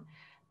Vermont,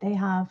 they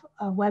have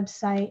a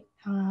website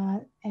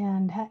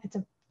and it's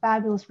a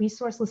fabulous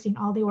resource listing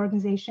all the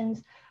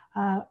organizations,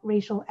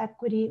 racial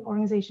equity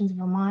organizations in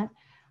Vermont,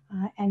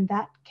 and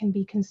that can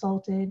be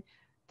consulted.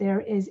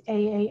 There is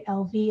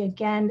AALV.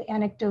 Again, the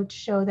anecdotes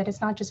show that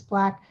it's not just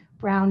Black,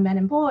 brown men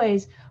and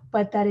boys,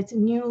 but that it's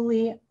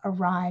newly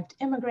arrived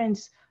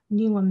immigrants,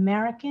 new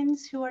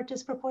Americans who are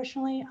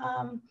disproportionately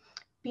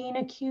being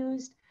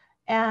accused.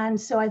 And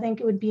so I think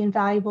it would be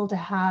invaluable to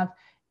have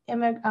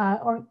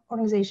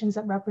organizations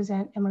that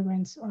represent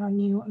immigrants or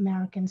new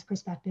Americans'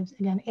 perspectives.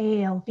 Again,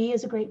 AALV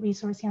is a great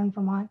resource here in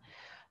Vermont.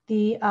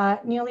 The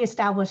newly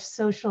established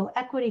Social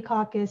Equity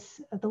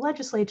Caucus of the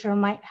legislature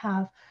might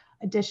have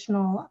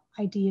additional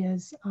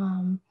ideas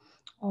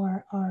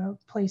or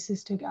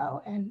places to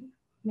go and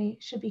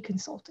should be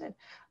consulted.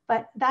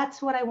 But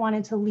that's what I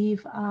wanted to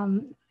leave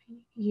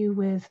you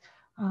with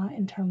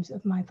in terms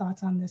of my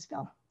thoughts on this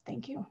bill.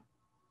 Thank you.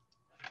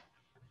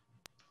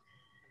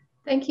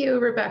 Thank you,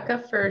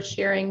 Rebecca, for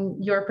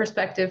sharing your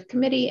perspective.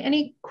 Committee,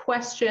 any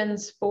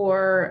questions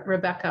for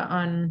Rebecca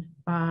on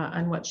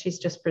what she's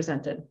just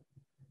presented?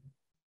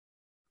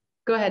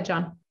 Go ahead,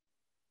 John.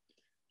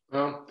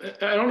 I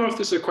don't know if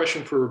this is a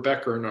question for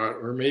Rebecca or not,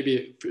 or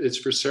maybe it's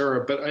for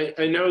Sarah, but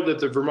I know that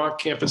the Vermont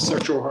Campus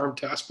Sexual Harm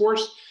Task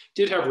Force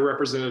did have a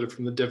representative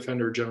from the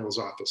Defender General's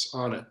office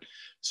on it.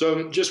 So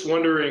I'm just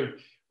wondering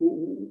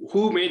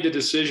who made the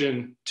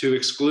decision to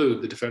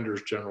exclude the Defender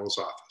General's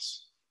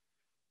office?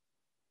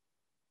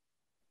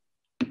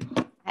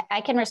 I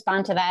can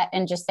respond to that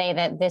and just say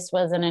that this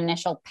was an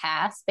initial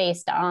pass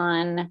based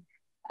on,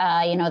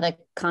 the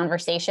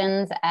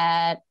conversations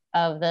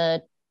of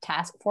the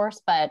task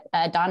force. But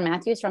Don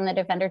Matthews from the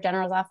Defender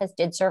General's office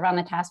did serve on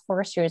the task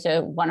force. She was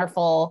a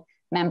wonderful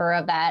member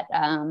of that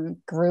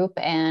group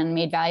and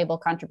made valuable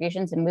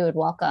contributions. And we would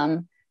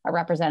welcome a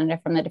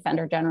representative from the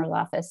Defender General's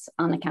office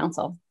on the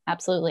council.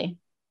 Absolutely.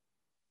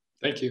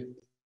 Thank you.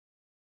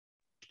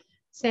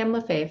 Sam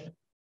Lefebvre.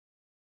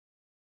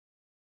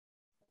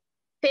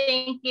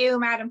 Thank you,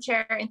 Madam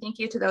Chair, and thank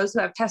you to those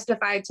who have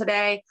testified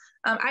today.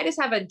 I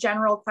just have a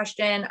general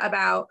question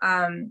about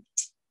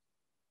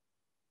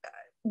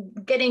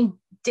getting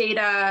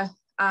data,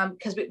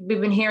 because we've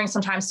been hearing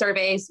sometimes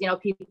surveys,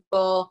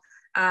 people,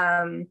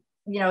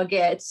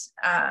 get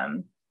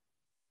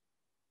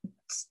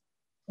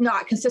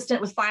not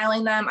consistent with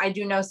filing them. I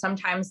do know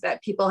sometimes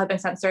that people have been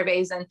sent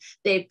surveys and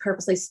they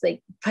purposely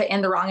put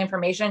in the wrong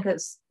information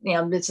because,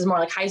 this is more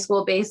like high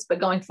school based, but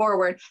going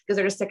forward, because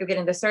they're just sick of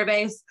getting the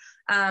surveys.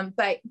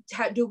 But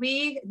do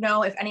we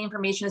know if any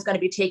information is going to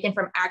be taken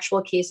from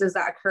actual cases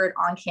that occurred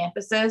on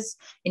campuses?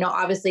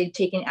 Obviously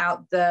taking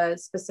out the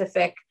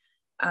specific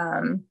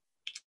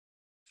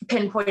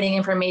pinpointing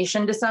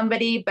information to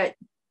somebody, but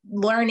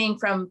learning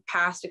from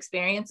past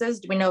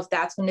experiences. Do we know if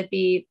that's going to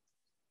be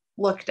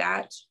looked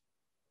at?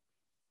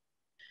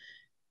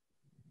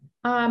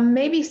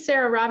 Maybe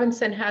Sarah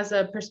Robinson has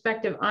a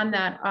perspective on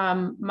that.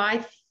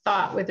 My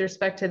thought with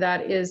respect to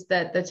that is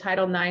that the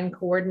Title IX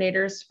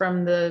coordinators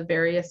from the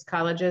various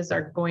colleges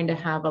are going to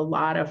have a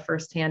lot of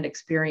firsthand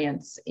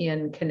experience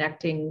in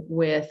connecting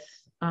with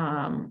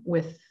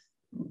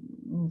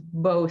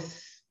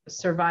both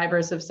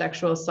survivors of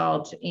sexual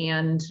assault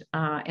and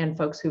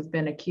folks who've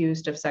been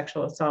accused of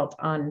sexual assault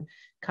on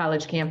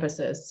college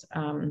campuses.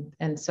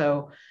 And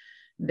so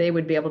they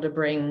would be able to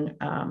bring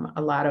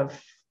a lot of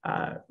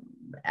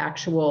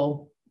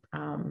actual,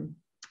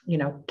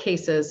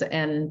 cases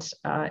and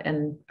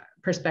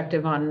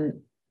perspective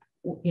on,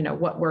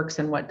 what works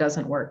and what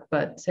doesn't work.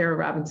 But Sarah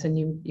Robinson,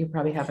 you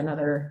probably have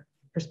another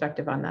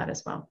perspective on that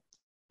as well.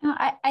 No,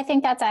 I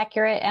think that's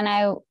accurate. And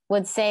I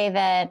would say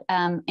that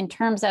in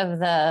terms of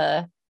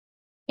the,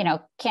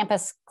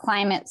 campus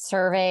climate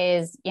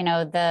surveys,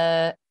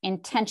 the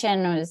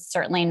intention was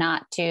certainly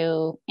not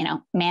to,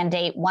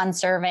 mandate one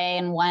survey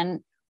in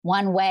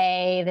one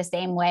way, the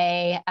same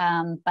way,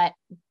 but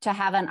to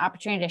have an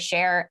opportunity to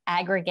share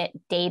aggregate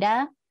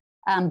data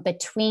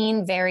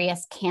between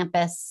various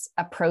campus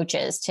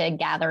approaches to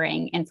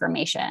gathering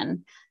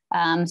information,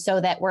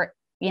 so that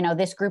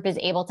this group is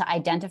able to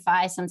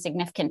identify some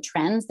significant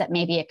trends that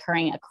may be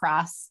occurring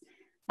across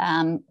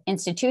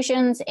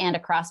institutions and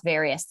across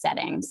various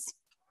settings.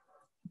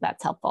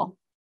 That's helpful.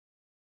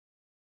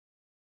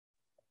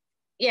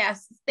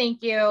 Yes,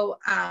 thank you.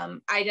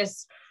 I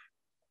just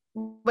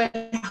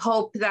would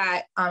hope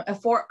that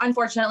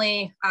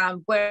unfortunately,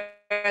 where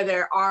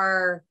there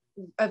are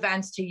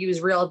events to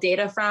use real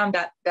data from,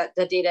 that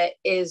the data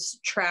is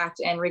tracked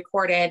and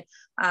recorded,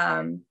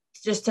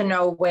 just to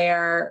know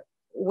where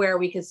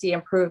we could see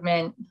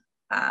improvement,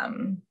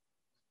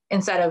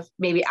 instead of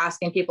maybe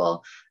asking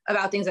people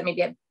about things that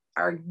maybe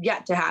are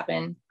yet to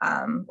happen,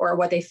 or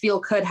what they feel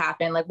could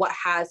happen, like what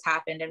has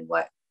happened and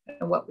what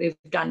we've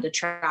done to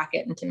track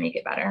it and to make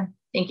it better.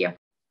 Thank you.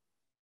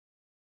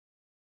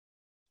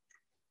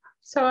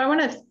 So I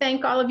want to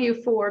thank all of you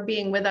for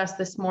being with us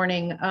this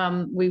morning.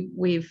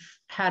 We've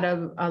had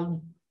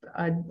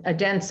a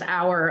dense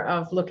hour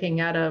of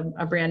looking at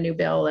a brand new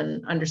bill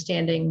and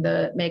understanding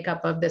the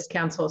makeup of this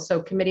council.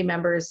 So committee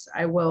members,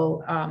 I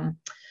will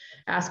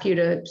ask you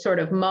to sort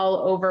of mull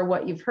over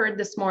what you've heard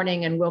this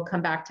morning, and we'll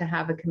come back to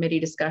have a committee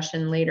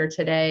discussion later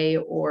today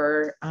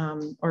or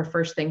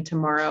first thing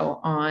tomorrow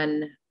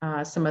on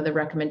some of the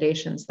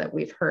recommendations that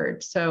we've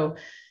heard. So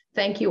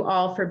thank you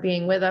all for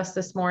being with us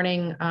this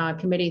morning.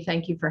 Committee,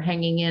 thank you for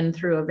hanging in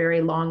through a very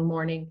long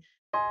morning.